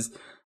 conferences,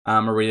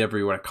 or whatever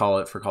you want to call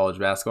it for college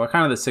basketball,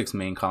 kind of the 6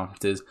 main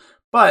conferences.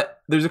 But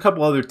there's a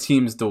couple other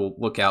teams to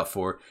look out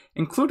for,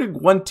 including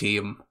one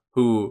team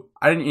who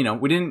we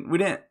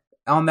didn't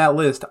on that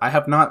list. We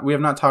have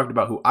not talked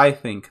about who I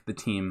think the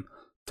team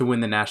to win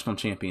the national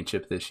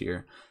championship this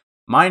year.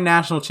 My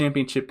national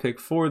championship pick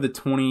for the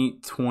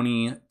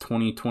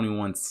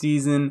 2020-2021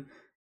 season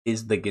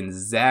is the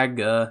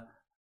Gonzaga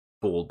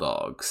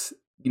Bulldogs.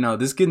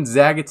 This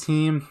Gonzaga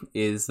team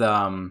is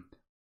my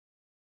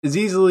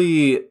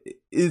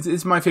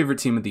favorite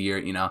team of the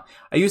year.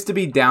 I used to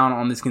be down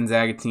on this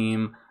Gonzaga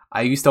team.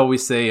 I used to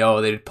always say,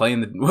 oh, they play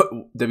in the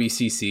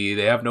WCC.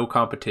 They have no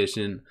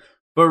competition.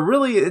 But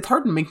really, it's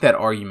hard to make that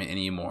argument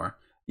anymore.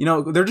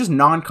 They're just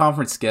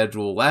non-conference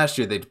schedule. Last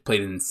year, they played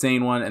an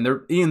insane one. And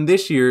they're in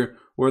this year,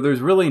 where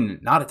there's really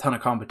not a ton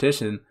of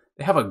competition,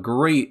 they have a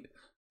great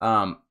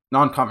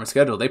non-conference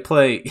schedule. They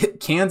play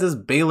Kansas,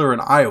 Baylor,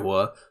 and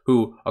Iowa,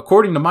 who,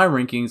 according to my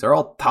rankings, are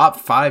all top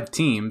 5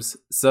 teams.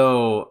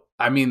 So,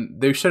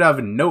 they should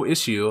have no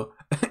issue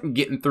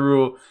getting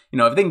through,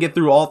 if they can get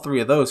through all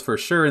 3 of those for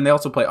sure. And they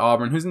also play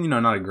Auburn, who's,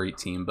 not a great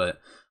team, but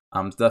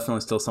it's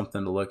definitely still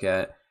something to look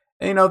at.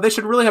 And, they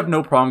should really have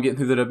no problem getting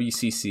through the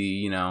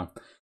WCC.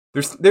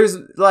 There's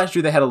last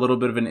year they had a little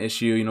bit of an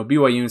issue.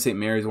 BYU and St.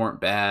 Mary's weren't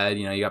bad.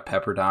 You got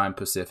Pepperdine,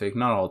 Pacific,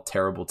 not all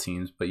terrible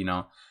teams, but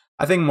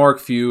I think Mark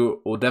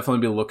Few will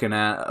definitely be looking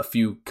at a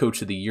few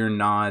Coach of the Year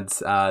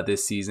nods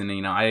this season.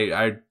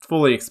 I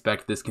fully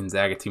expect this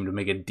Gonzaga team to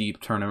make a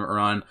deep tournament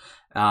run.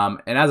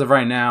 And as of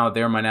right now,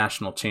 they're my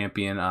national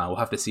champion. We'll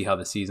have to see how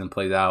the season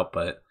plays out,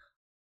 but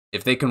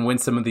if they can win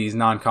some of these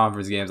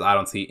non-conference games, I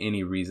don't see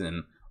any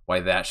reason why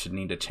that should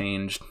need to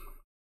change.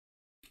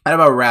 That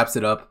about wraps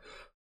it up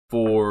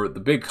for the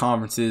big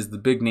conferences, the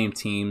big name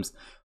teams.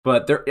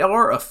 But there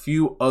are a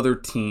few other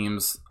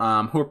teams who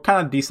are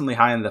kind of decently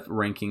high in the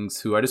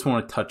rankings who I just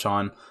want to touch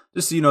on,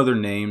 just so you know their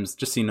names,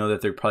 just so you know that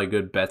they're probably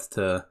good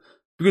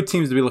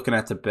teams to be looking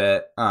at to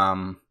bet.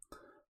 But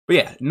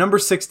yeah, number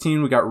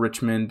 16, we got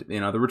Richmond,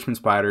 the Richmond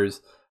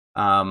Spiders.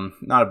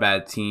 Not a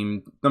bad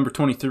team. Number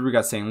 23, we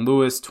got St.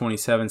 Louis.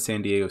 27,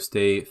 San Diego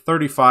State.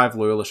 35,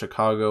 Loyola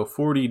Chicago.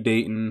 40,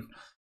 Dayton.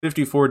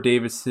 54,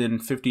 Davidson.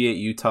 58,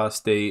 Utah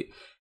State.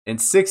 And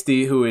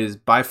 60, who is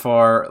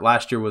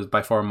last year was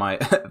by far my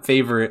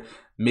favorite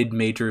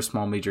mid-major,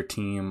 small major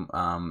team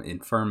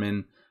in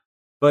Furman.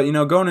 But,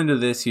 going into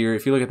this year,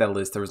 if you look at that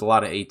list, there was a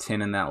lot of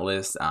A-10 in that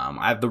list.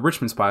 The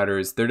Richmond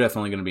Spiders, they're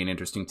definitely going to be an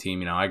interesting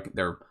team. We got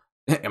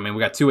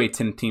 2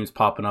 A-10 teams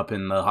popping up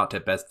in the Hot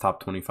Tip Bets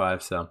top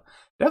 25. So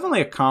definitely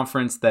a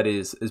conference that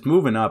is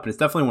moving up, and it's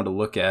definitely one to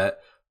look at.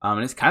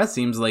 And it kind of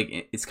seems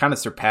like it's kind of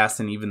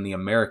surpassing even the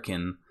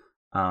American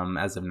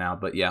as of now.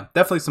 But yeah,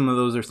 definitely some of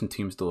those are some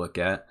teams to look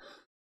at.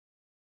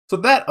 So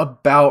that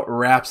about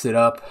wraps it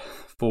up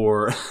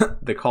for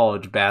the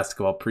college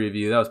basketball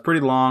preview. That was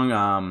pretty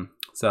long.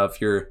 So if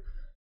you're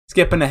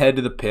skipping ahead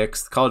to the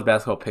picks, the college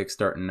basketball picks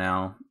starting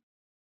now.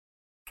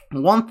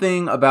 One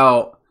thing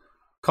about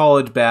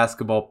college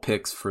basketball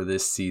picks for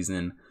this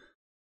season,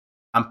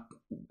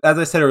 as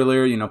I said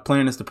earlier,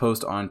 plan is to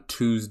post on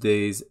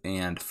Tuesdays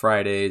and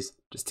Fridays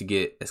just to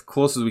get as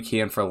close as we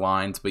can for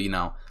lines. But,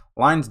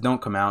 lines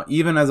don't come out.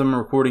 Even as I'm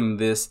recording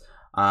this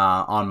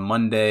on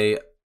Monday,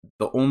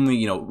 the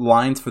only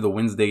lines for the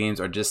Wednesday games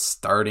are just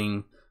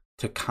starting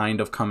to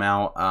kind of come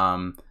out.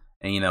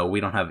 And we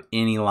don't have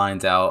any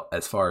lines out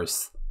as far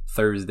as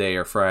Thursday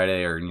or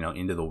Friday or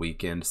into the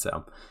weekend. So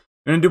I'm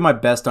gonna do my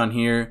best on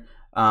here.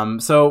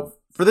 So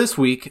for this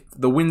week,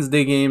 the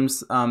Wednesday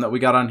games that we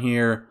got on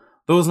here,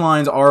 those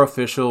lines are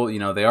official.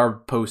 They are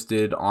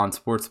posted on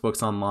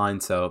Sportsbooks Online.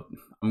 So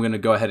I'm going to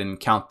go ahead and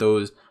count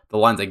those, the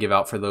lines I give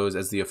out for those,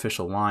 as the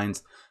official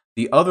lines.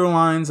 The other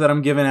lines that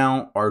I'm giving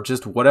out are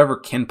just whatever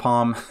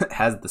KenPom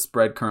has the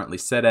spread currently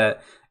set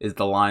at is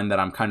the line that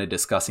I'm kind of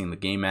discussing the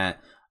game at.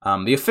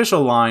 The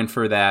official line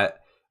for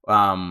that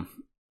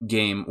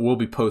game will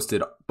be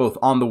posted both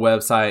on the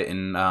website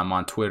and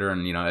on Twitter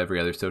and every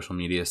other social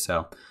media.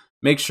 So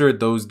make sure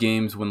those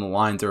games, when the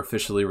lines are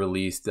officially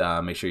released,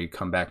 make sure you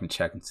come back and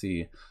check and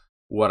see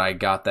what I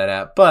got that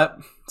at. But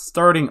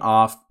starting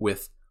off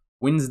with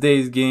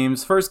Wednesday's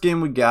games, first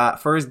game of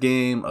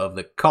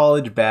the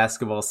college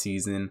basketball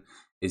season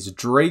is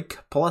Drake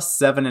plus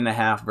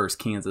 7.5 versus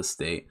Kansas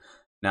State.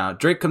 Now,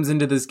 Drake comes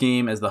into this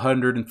game as the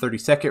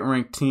 132nd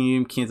ranked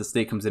team. Kansas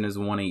State comes in as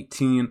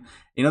 118.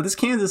 This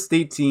Kansas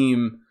State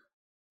team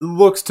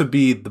looks to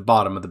be the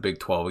bottom of the Big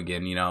 12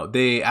 again.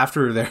 They,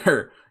 after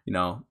their,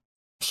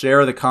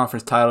 share of the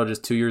conference title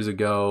just 2 years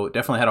ago,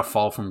 definitely had a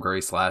fall from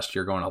grace last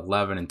year, going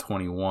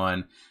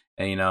 11-21.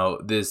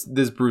 And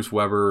this Bruce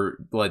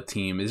Weber led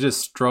team has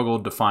just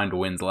struggled to find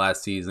wins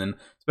last season,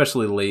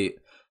 especially late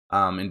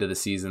into the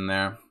season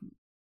there.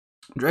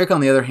 Drake,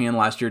 on the other hand,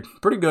 last year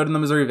pretty good in the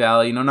Missouri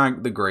Valley.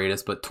 Not the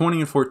greatest, but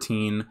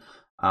 20-14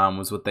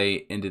 was what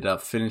they ended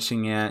up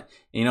finishing at.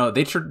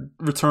 They should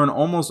return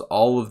almost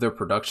all of their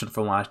production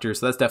from last year,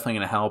 so that's definitely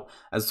going to help,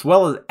 as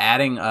well as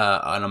adding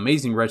an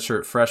amazing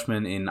redshirt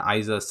freshman in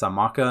Isa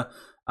Samaka.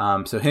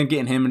 So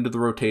getting him into the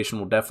rotation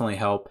will definitely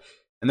help.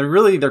 And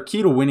their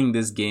key to winning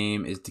this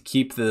game is to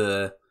keep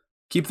the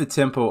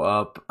tempo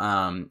up.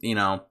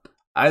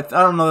 I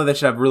don't know that they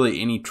should have really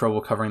any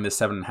trouble covering this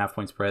 7.5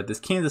 point spread. This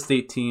Kansas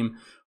State team,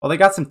 while they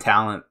got some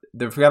talent,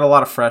 they've got a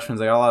lot of freshmen,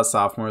 they got a lot of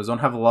sophomores, don't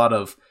have a lot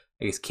of,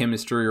 I guess,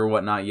 chemistry or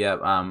whatnot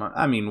yet.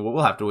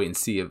 We'll have to wait and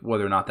see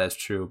whether or not that's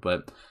true.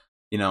 But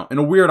in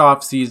a weird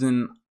off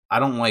season, I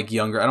don't like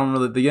younger.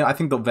 I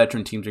think the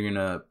veteran teams are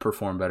gonna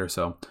perform better.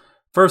 So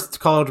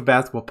first college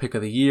basketball pick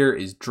of the year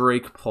is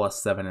Drake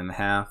plus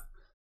 7.5.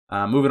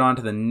 Moving on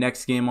to the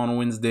next game on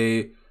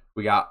Wednesday,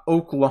 we got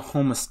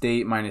Oklahoma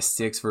State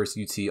 -6 versus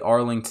UT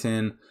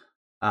Arlington.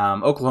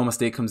 Oklahoma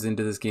State comes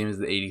into this game as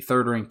the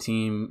 83rd ranked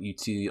team.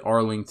 UT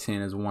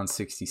Arlington is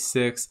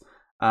 166.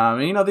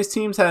 These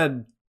teams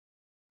had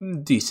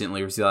decent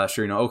leaders last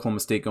year. Oklahoma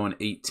State going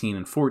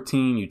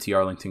 18-14, UT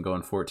Arlington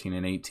going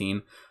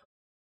 14-18.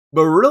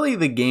 But really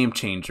the game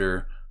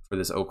changer for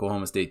this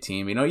Oklahoma State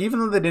team, even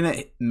though they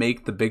didn't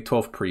make the Big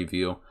 12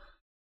 preview,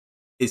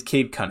 is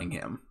Cade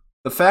Cunningham.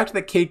 The fact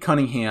that Cade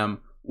Cunningham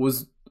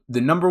was the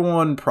number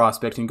one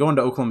prospect and going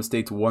to Oklahoma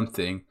State's one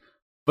thing,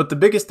 but the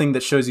biggest thing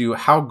that shows you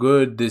how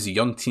good this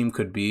young team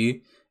could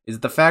be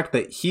is the fact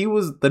that he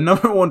was the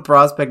number one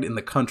prospect in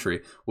the country,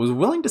 was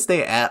willing to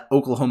stay at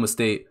Oklahoma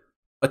State,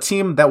 a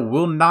team that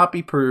will not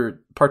be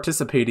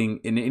participating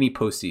in any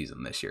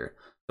postseason this year.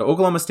 So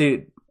Oklahoma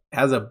State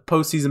has a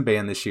postseason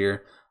ban this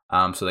year,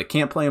 so they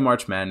can't play in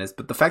March Madness,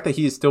 but the fact that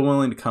he is still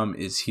willing to come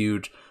is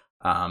huge.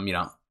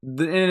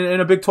 In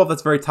a Big 12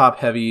 that's very top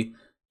heavy,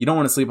 you don't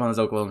want to sleep on this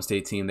Oklahoma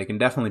State team. They can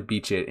definitely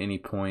beat you at any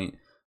point.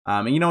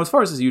 As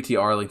far as this UT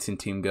Arlington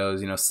team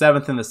goes,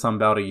 7th in the Sun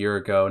Belt a year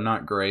ago,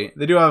 not great.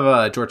 They do have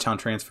a Georgetown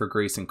transfer,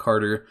 Grayson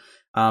Carter,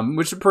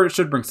 which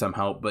should bring some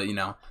help. But,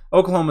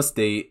 Oklahoma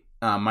State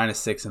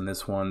 -6 in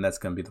this one, that's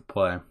going to be the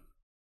play.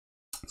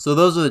 So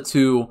those are the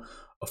two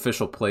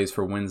official plays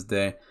for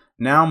Wednesday.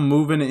 Now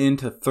moving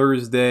into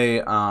Thursday,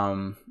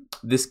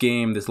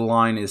 this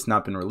line has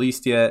not been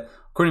released yet.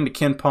 According to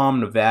KenPom,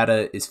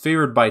 Nevada is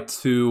favored by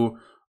 2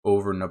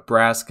 over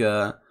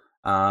Nebraska.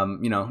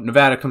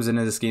 Nevada comes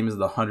into this game as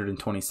the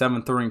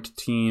 127th ranked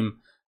team,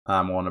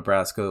 while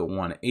Nebraska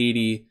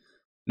 180.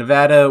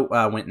 Nevada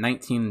went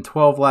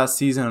 19-12 last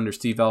season under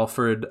Steve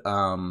Alford.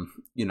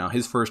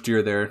 His first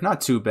year there, not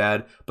too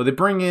bad, but they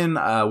bring in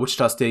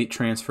Wichita State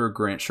transfer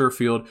Grant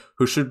Sherfield,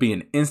 who should be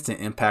an instant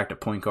impact at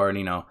point guard.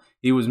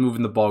 He was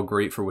moving the ball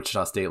great for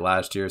Wichita State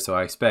last year, so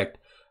I expect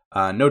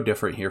no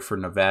different here for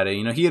Nevada.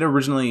 He had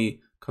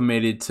originally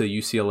committed to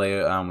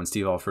UCLA when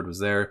Steve Alford was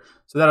there,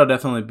 so that'll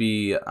definitely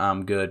be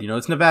good.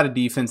 This Nevada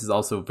defense is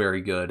also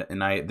very good,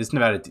 and this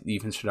Nevada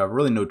defense should have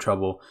really no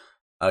trouble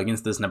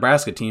against this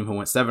Nebraska team who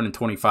went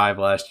 7-25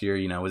 last year.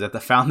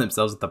 Found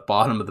themselves at the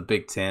bottom of the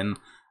Big Ten.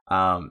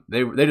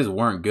 They just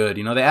weren't good.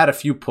 They add a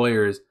few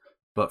players,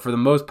 but for the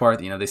most part,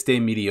 they stay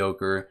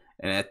mediocre.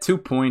 And at 2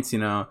 points,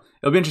 it'll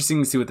be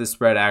interesting to see what this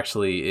spread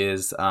actually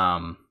is.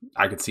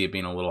 I could see it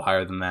being a little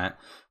higher than that.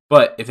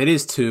 But if it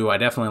is 2, I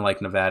definitely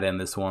like Nevada in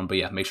this one. But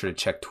yeah, make sure to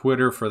check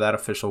Twitter for that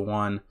official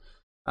one.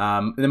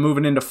 And then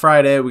moving into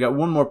Friday, we got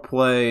one more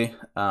play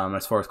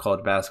as far as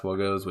college basketball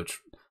goes, which,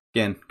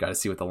 again, got to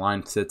see what the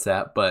line sits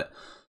at. But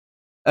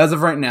As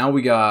of right now,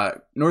 we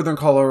got Northern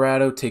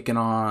Colorado taking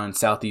on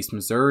Southeast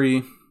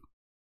Missouri.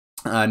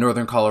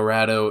 Northern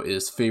Colorado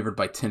is favored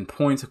by 10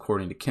 points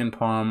according to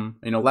KenPom.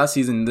 Last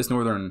season this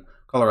Northern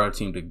Colorado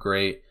team did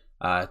great,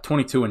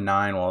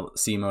 22-9, while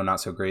SEMO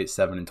not so great,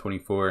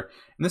 7-24.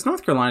 And this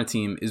North Carolina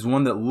team is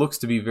one that looks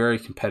to be very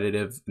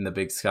competitive in the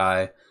Big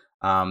Sky.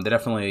 They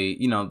definitely,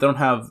 they don't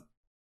have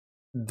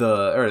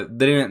they're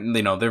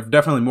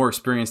definitely more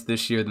experienced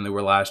this year than they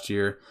were last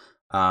year.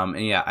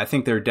 And yeah, I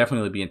think they're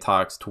definitely be in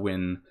talks to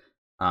win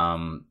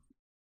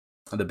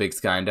the Big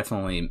Sky and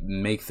definitely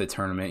make the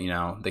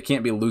tournament. They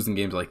can't be losing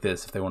games like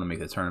this if they want to make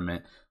the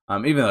tournament,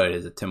 even though it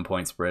is a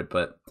 10-point spread.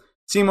 But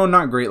SEMO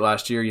not great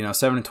last year,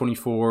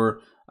 7-24,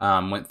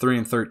 went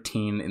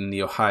 3-13 in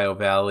the Ohio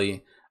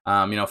Valley.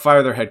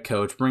 Fire their head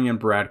coach, bring in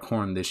Brad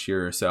Korn this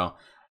year. So,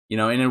 in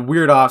a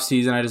weird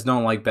offseason, I just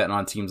don't like betting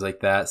on teams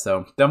like that.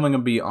 So definitely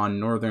going to be on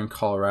Northern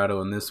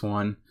Colorado in this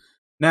one.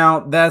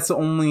 Now, that's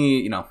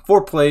only,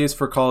 4 plays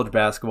for college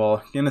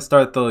basketball. Going to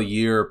start the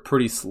year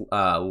pretty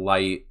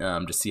light,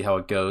 just see how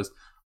it goes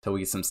until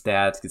we get some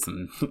stats, get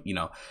some,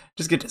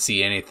 just get to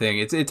see anything.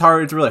 It's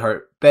hard. It's really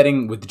hard.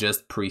 Betting with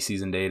just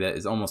preseason data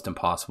is almost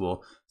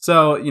impossible.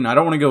 So, I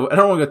don't want to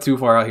go too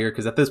far out here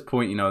because at this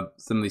point,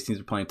 some of these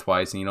teams are playing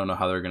twice and you don't know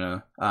how they're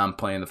going to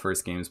play in the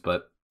first games.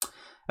 But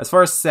as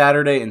far as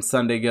Saturday and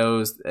Sunday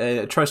goes,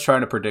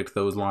 trying to predict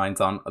those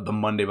lines on the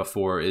Monday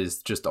before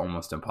is just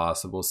almost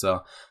impossible.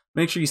 So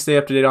make sure you stay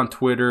up to date on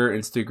Twitter,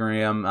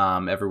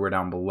 Instagram, everywhere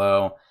down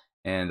below,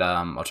 and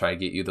I'll try to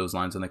get you those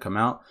lines when they come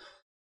out.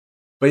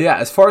 But yeah,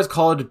 as far as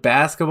college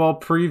basketball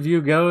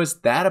preview goes,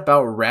 that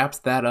about wraps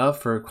that up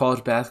for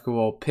college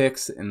basketball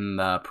picks and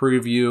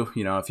preview.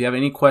 If you have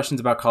any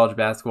questions about college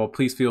basketball,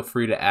 please feel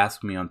free to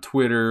ask me on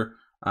Twitter,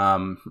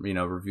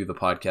 review the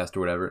podcast or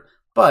whatever.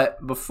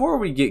 But before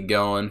we get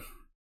going,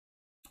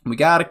 we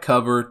got to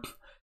cover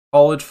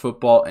college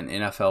football and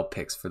NFL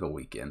picks for the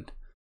weekend.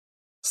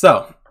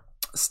 So,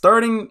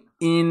 starting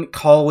in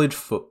college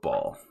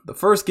football, the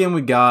first game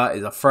we got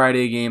is a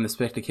Friday game that's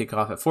expected to kick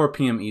off at 4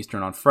 p.m.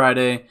 Eastern on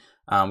Friday.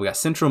 We got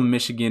Central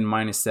Michigan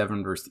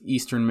 -7 versus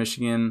Eastern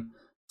Michigan.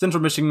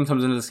 Central Michigan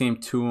comes into this game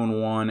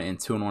 2-1 and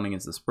 2-1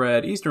 against the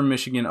spread. Eastern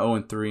Michigan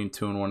 0-3 and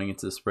 2-1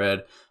 against the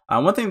spread.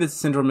 One thing that the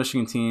Central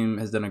Michigan team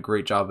has done a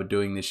great job of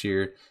doing this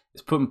year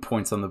is putting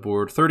points on the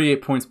board.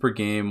 38 points per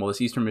game, while this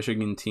Eastern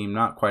Michigan team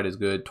not quite as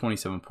good,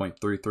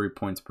 27.33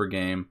 points per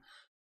game.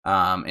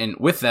 And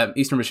with that,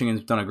 Eastern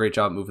Michigan's done a great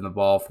job moving the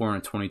ball,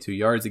 422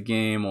 yards a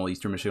game, while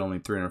Eastern Michigan only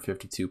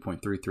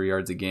 352.33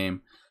 yards a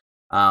game.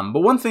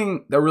 But one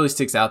thing that really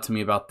sticks out to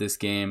me about this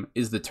game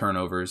is the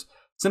turnovers.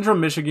 Central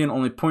Michigan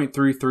only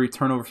 0.33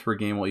 turnovers per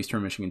game, while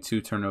Eastern Michigan 2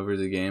 turnovers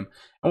a game.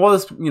 And while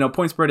this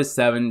point spread is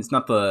 7, it's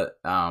not the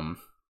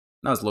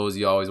not as low as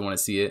you always want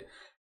to see it.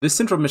 This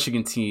Central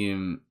Michigan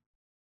team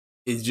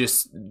is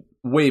just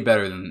way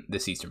better than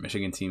this Eastern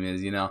Michigan team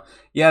is.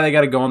 Yeah, they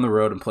got to go on the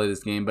road and play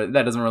this game, but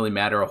that doesn't really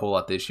matter a whole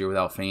lot this year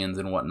without fans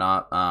and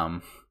whatnot.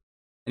 And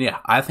yeah,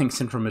 I think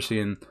Central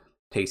Michigan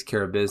takes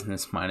care of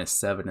business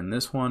 -7 in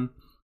this one.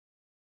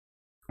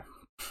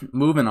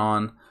 Moving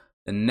on.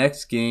 The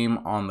next game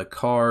on the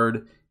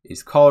card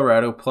is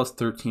Colorado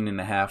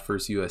 +13.5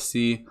 versus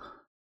USC.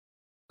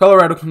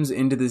 Colorado comes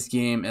into this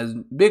game as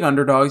big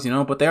underdogs,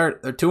 but they're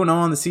 2-0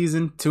 on the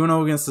season,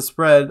 2-0 against the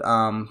spread. So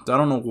I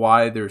don't know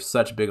why they're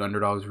such big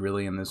underdogs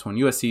really in this one.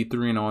 USC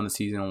 3-0 on the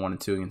season and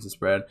 1-2 against the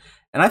spread.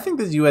 And I think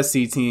this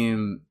USC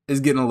team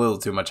is getting a little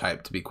too much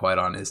hype, to be quite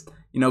honest.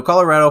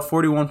 Colorado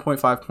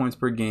 41.5 points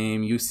per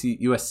game.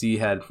 USC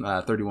had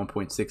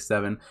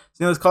 31.67.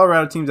 So this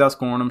Colorado team's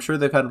outscoring. I'm sure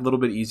they've had a little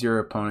bit easier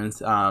opponents.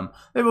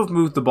 They both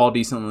moved the ball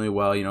decently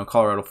well.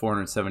 Colorado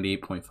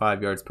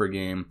 478.5 yards per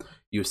game.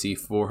 USC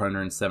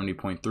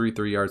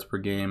 470.33 yards per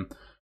game.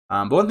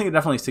 But one thing that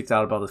definitely sticks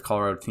out about this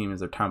Colorado team is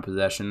their time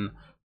possession.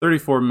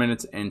 34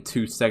 minutes and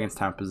 2 seconds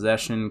time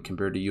possession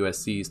compared to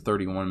USC's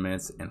 31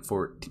 minutes and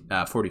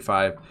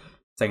 45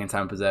 second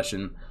time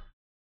possession.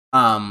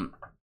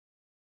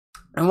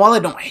 And while I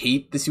don't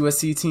hate this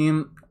USC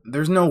team,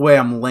 there's no way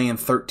I'm laying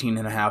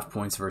 13.5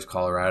 points versus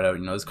Colorado.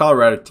 This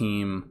Colorado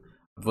team,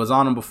 I was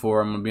on them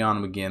before, I'm going to be on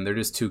them again. They're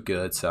just too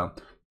good. So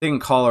taking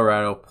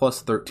Colorado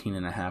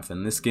 +13.5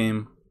 in this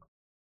game.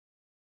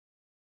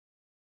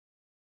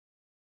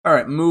 All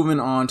right,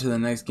 moving on to the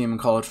next game in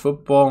college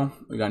football.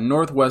 We got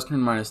Northwestern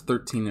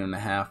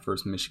 -13.5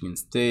 versus Michigan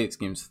State. This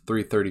game's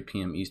 3:30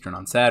 p.m. Eastern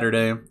on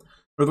Saturday.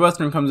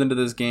 Northwestern comes into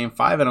this game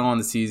 5-0 on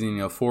the season,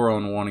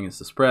 4-1 against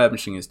the spread.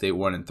 Michigan State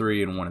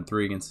 1-3 and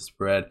 1-3 against the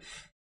spread.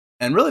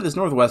 And really, this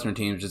Northwestern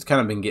team's just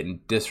kind of been getting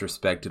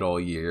disrespected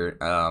all year.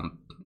 They're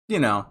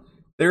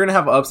going to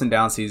have ups and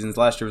down seasons.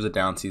 Last year was a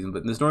down season,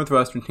 but this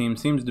Northwestern team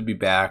seems to be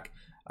back.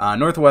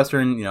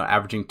 Northwestern,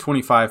 averaging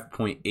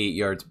 25.8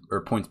 yards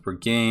or points per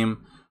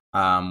game.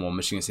 While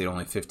Michigan State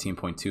only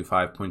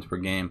 15.25 points per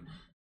game.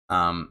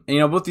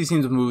 Both these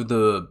teams have moved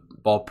the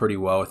ball pretty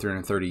well with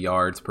 330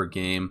 yards per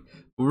game.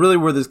 But really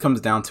where this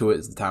comes down to it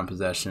is the time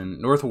possession.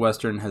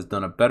 Northwestern has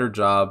done a better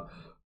job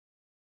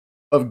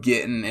of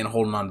getting and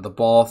holding on to the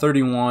ball.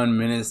 31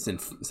 minutes and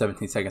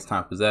 17 seconds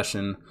time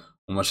possession,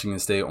 Michigan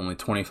State only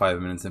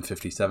 25 minutes and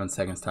 57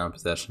 seconds time of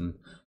possession.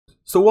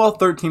 So while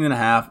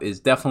 13.5 is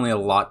definitely a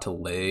lot to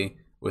lay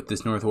with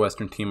this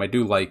Northwestern team, I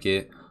do like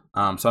it.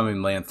 So I'm going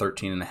to laying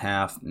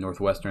 13.5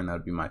 Northwestern. That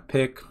would be my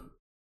pick.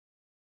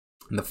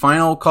 And the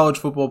final college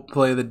football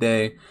play of the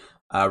day,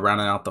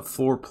 rounding out the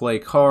 4-play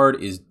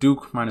card, is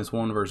Duke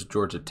 -1 versus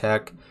Georgia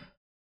Tech.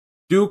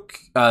 Duke,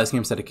 this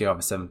game's set to kick off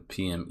at 7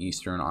 p.m.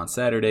 Eastern on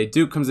Saturday.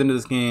 Duke comes into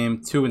this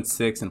game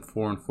 2-6 and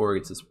 4-4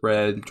 against the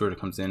spread. Georgia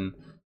comes in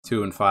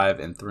 2-5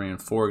 and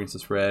 3-4 against the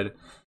spread.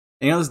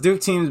 And, this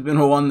Duke team's been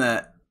one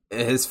that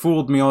has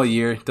fooled me all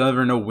year. Don't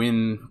ever know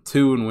when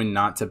to and when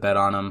not to bet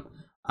on them.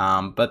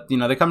 But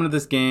they come into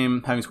this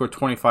game having scored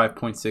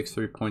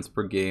 25.63 points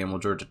per game, while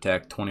Georgia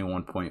Tech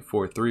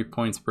 21.43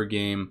 points per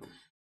game.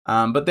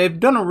 But they've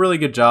done a really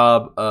good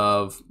job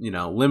of,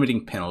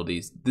 limiting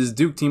penalties. This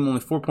Duke team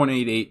only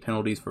 4.88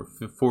 penalties for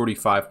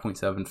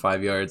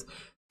 45.75 yards.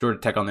 Georgia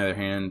Tech, on the other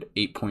hand,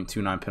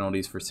 8.29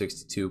 penalties for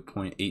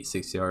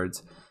 62.86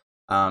 yards.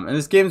 And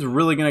this game is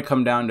really going to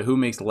come down to who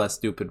makes less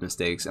stupid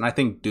mistakes. And I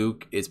think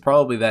Duke is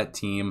probably that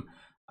team.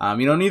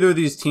 Neither of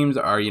these teams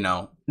are,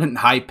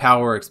 high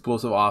power,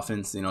 explosive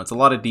offense. It's a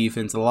lot of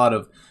defense, a lot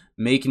of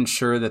making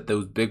sure that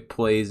those big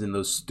plays and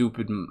those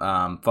stupid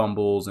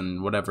fumbles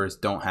and whatever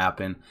don't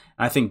happen. And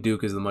I think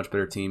Duke is the much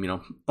better team.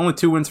 Only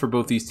 2 wins for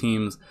both these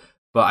teams,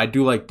 but I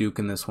do like Duke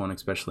in this one,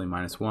 especially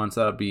 -1. So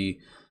that'll be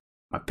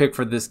my pick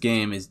for this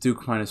game is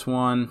Duke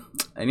 -1.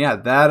 And yeah,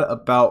 that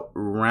about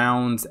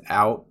rounds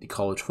out the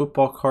college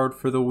football card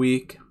for the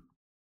week.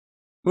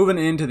 Moving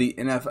into the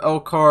NFL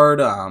card,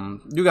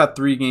 you got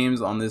 3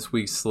 games on this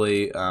week's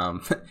slate.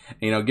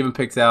 Giving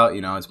picks out,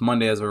 it's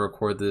Monday as I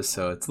record this,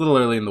 so it's a little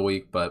early in the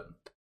week, but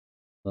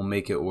we'll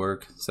make it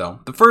work. So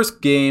the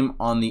first game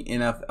on the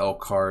NFL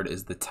card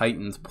is the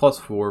Titans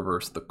 +4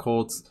 versus the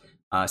Colts.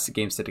 It's a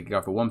game set to kick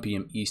off at 1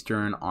 p.m.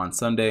 Eastern on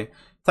Sunday.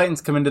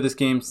 Titans come into this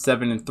game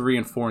 7-3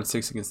 and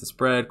 4-6 against the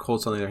spread.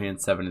 Colts, on the other hand,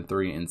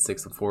 7-3 and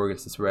 6-4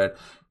 against the spread.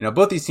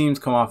 Both these teams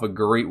come off of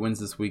great wins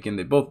this weekend.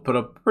 They both put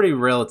up pretty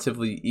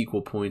relatively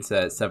equal points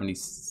at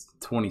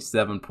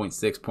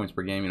 27.6 points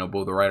per game.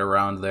 Both are right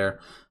around there.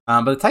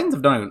 But the Titans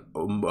have done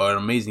an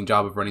amazing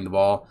job of running the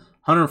ball.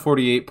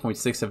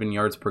 148.67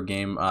 yards per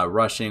game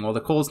rushing. While the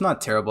Colts not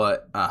terrible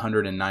at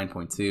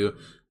 109.2,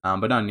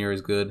 but not near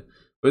as good.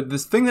 But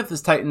this thing that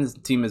this Titans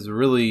team has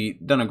really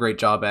done a great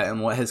job at, and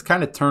what has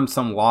kind of turned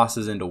some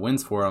losses into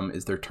wins for them,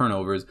 is their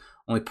turnovers.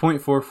 Only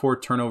 0.44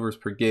 turnovers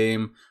per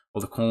game, while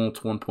the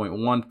Colts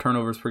 1.1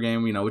 turnovers per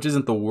game, which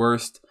isn't the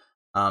worst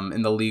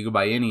in the league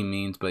by any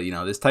means. But,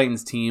 this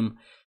Titans team,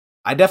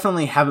 I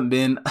definitely haven't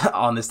been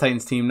on this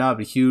Titans team. Now I've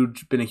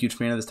been a huge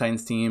fan of this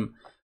Titans team.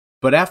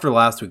 But after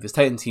last week, this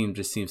Titans team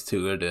just seems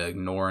too good to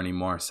ignore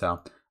anymore. So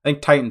I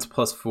think Titans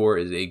 +4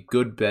 is a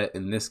good bet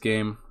in this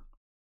game.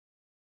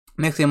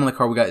 Next game on the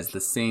card we got is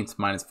the Saints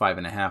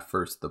 -5.5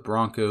 versus the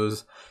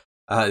Broncos.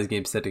 This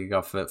game's set to kick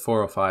off at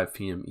 4:05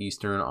 p.m.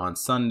 Eastern on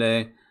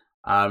Sunday.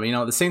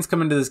 The Saints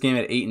come into this game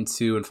at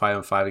 8-2 and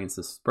 5-5 against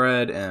the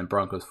spread, and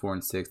Broncos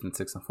 4-6 and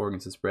 6-4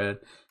 against the spread.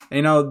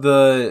 And,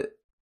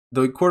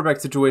 the quarterback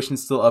situation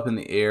is still up in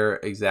the air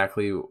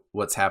exactly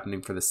what's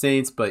happening for the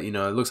Saints, but it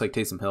looks like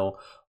Taysom Hill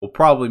will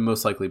probably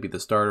most likely be the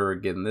starter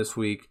again this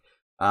week.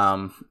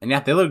 And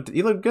yeah,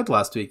 he looked good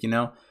last week.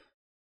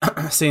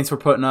 Saints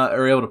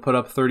were able to put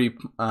up 30.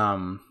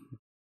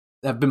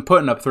 Have been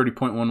putting up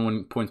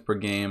 30.11 points per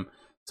game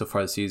so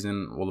far this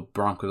season. While the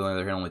Broncos, on the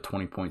other hand, only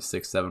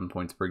 20.67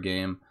 points per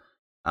game.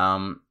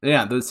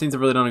 Yeah, the Saints have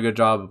really done a good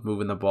job of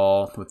moving the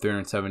ball with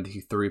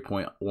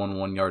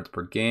 373.11 yards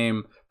per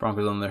game.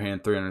 Broncos, on the other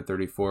hand,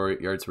 334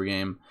 yards per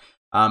game.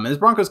 And this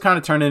Broncos kind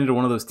of turned into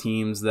one of those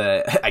teams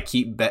that I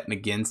keep betting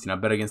against. I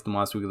bet against them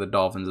last week with the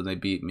Dolphins and they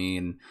beat me,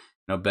 and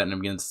betting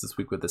them against this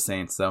week with the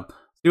Saints. So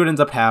see what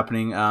ends up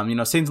happening.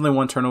 Saints only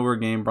 1 turnover a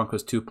game.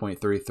 Broncos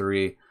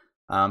 2.33.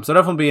 So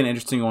definitely be an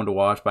interesting one to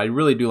watch. But I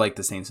really do like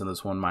the Saints in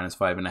this one,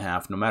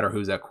 -5.5, no matter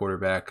who's at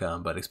quarterback.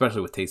 But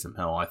especially with Taysom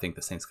Hill, I think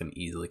the Saints can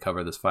easily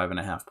cover this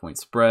 5.5 point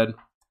spread.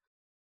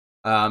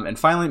 And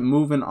finally,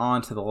 moving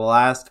on to the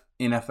last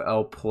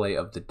NFL play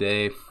of the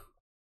day.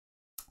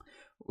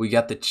 We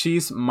got the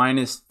Chiefs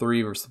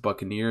 -3 versus the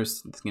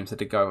Buccaneers. This game's set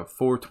to go at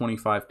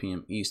 4:25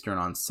 p.m. Eastern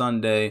on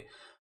Sunday.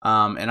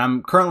 And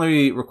I'm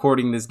currently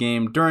recording this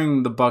game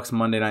during the Bucs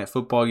Monday Night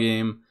Football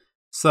game.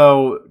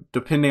 So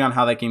depending on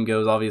how that game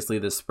goes, obviously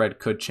the spread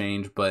could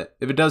change. But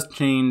if it does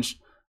change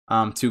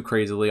too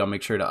crazily, I'll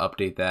make sure to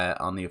update that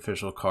on the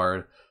official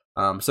card.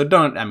 So you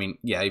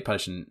probably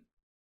shouldn't.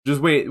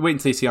 Just wait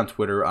until you see on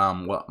Twitter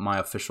what my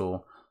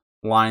official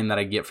line that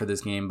I get for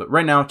this game. But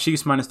right now,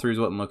 Chiefs -3 is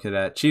what I'm looking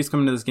at. Chiefs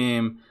coming to this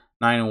game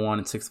 9-1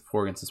 and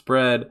 6-4 against the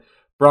spread.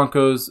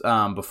 Broncos,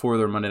 before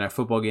their Monday Night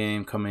Football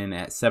game, come in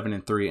at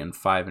 7-3 and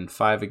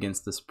 5-5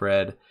 against the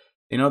spread.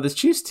 This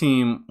Chiefs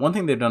team, one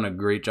thing they've done a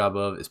great job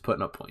of is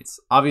putting up points.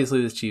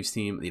 Obviously, this Chiefs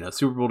team,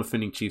 Super Bowl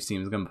defending Chiefs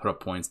team is going to put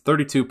up points.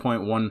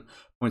 32.1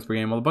 points per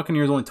game, while the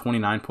Buccaneers only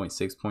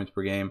 29.6 points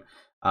per game.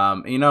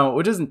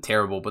 Which isn't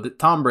terrible, but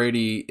Tom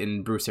Brady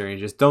and Bruce Arians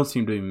just don't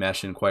seem to be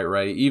meshing quite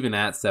right, even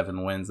at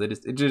 7 wins.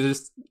 It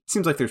just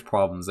seems like there's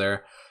problems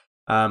there.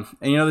 And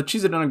the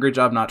Chiefs have done a great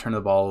job not turning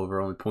the ball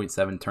over, only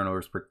 0.7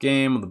 turnovers per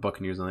game. The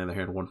Buccaneers, on the other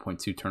hand,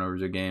 1.2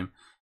 turnovers a game.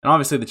 And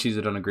obviously, the Chiefs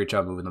have done a great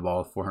job moving the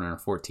ball,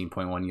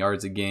 414.1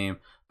 yards a game.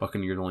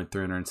 Buccaneers only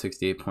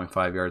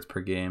 368.5 yards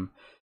per game.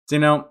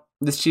 So,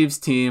 this Chiefs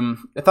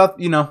team, we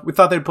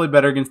thought they'd play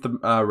better against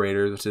the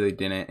Raiders, which they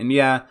didn't. And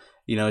yeah,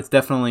 it's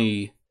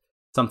definitely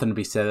something to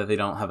be said that they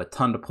don't have a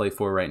ton to play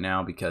for right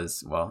now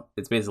because, well,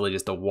 it's basically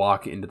just a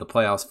walk into the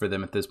playoffs for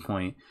them at this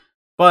point.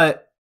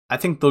 But I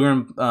think they're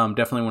going to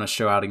definitely want to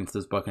show out against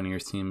this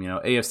Buccaneers team.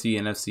 AFC,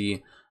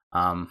 NFC,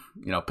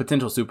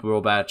 potential Super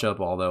Bowl matchup,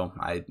 although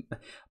I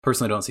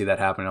personally don't see that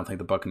happening. I don't think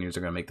the Buccaneers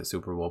are going to make the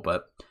Super Bowl.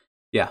 But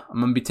yeah,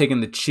 I'm going to be taking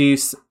the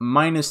Chiefs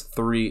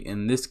 -3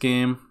 in this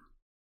game.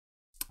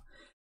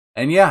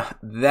 And yeah,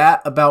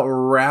 that about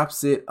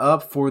wraps it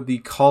up for the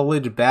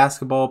college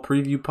basketball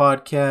preview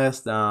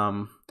podcast.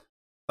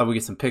 Thought we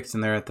get some picks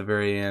in there at the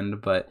very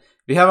end, but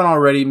if you haven't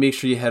already, make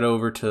sure you head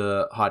over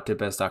to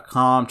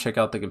hottipbets.com, check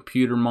out the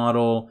computer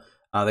model.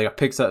 They got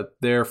picks up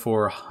there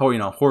for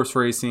horse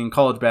racing,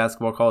 college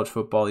basketball, college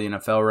football, the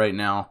NFL right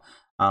now.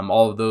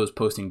 All of those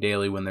posting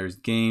daily when there's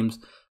games.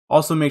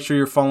 Also, make sure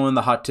you're following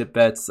the Hot Tip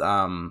Bets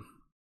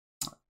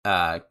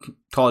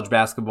college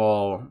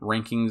basketball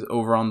rankings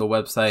over on the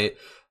website.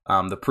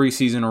 The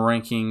preseason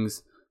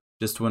rankings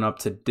just went up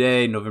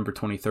today, November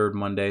 23rd,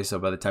 Monday. So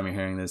by the time you're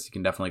hearing this, you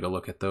can definitely go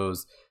look at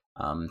those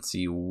and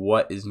see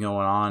what is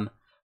going on.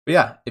 But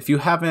yeah, if you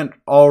haven't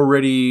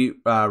already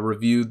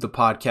reviewed the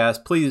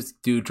podcast, please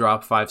do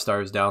drop 5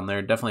 stars down there.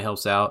 It definitely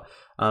helps out.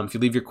 If you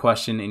leave your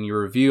question in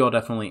your review, I'll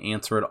definitely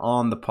answer it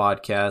on the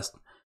podcast.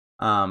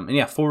 And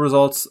yeah, full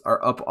results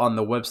are up on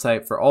the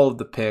website for all of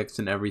the picks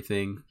and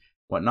everything,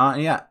 whatnot.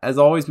 And yeah, as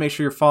always, make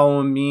sure you're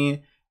following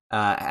me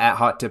at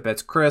Hot Tip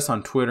Bets Chris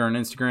on Twitter and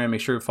Instagram.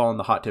 Make sure you're following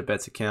the Hot Tip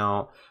Bets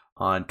account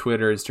on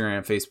Twitter,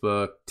 Instagram,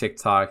 Facebook,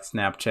 TikTok,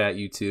 Snapchat,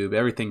 YouTube,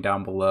 everything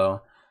down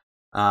below.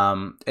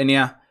 And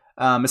yeah,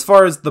 as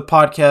far as the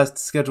podcast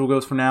schedule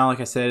goes for now, like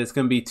I said, it's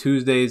going to be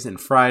Tuesdays and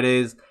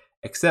Fridays,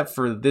 except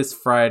for this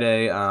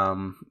Friday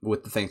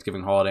with the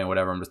Thanksgiving holiday and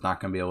whatever. I'm just not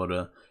going to be able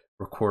to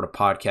record a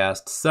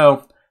podcast.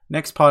 So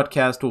next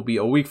podcast will be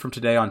a week from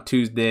today on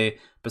Tuesday,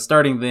 but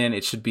starting then,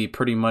 it should be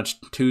pretty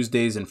much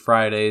Tuesdays and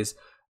Fridays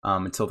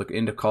until the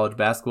end of college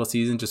basketball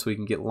season, just so we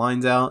can get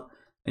lines out.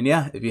 And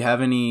yeah, if you have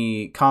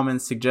any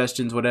comments,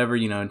 suggestions, whatever,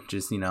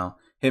 just,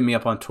 hit me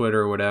up on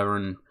Twitter or whatever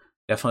and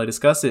definitely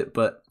discuss it.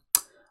 But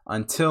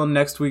until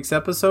next week's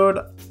episode,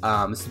 this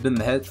has been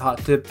the Hot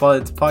Tip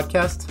Bets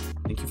podcast.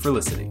 Thank you for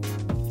listening.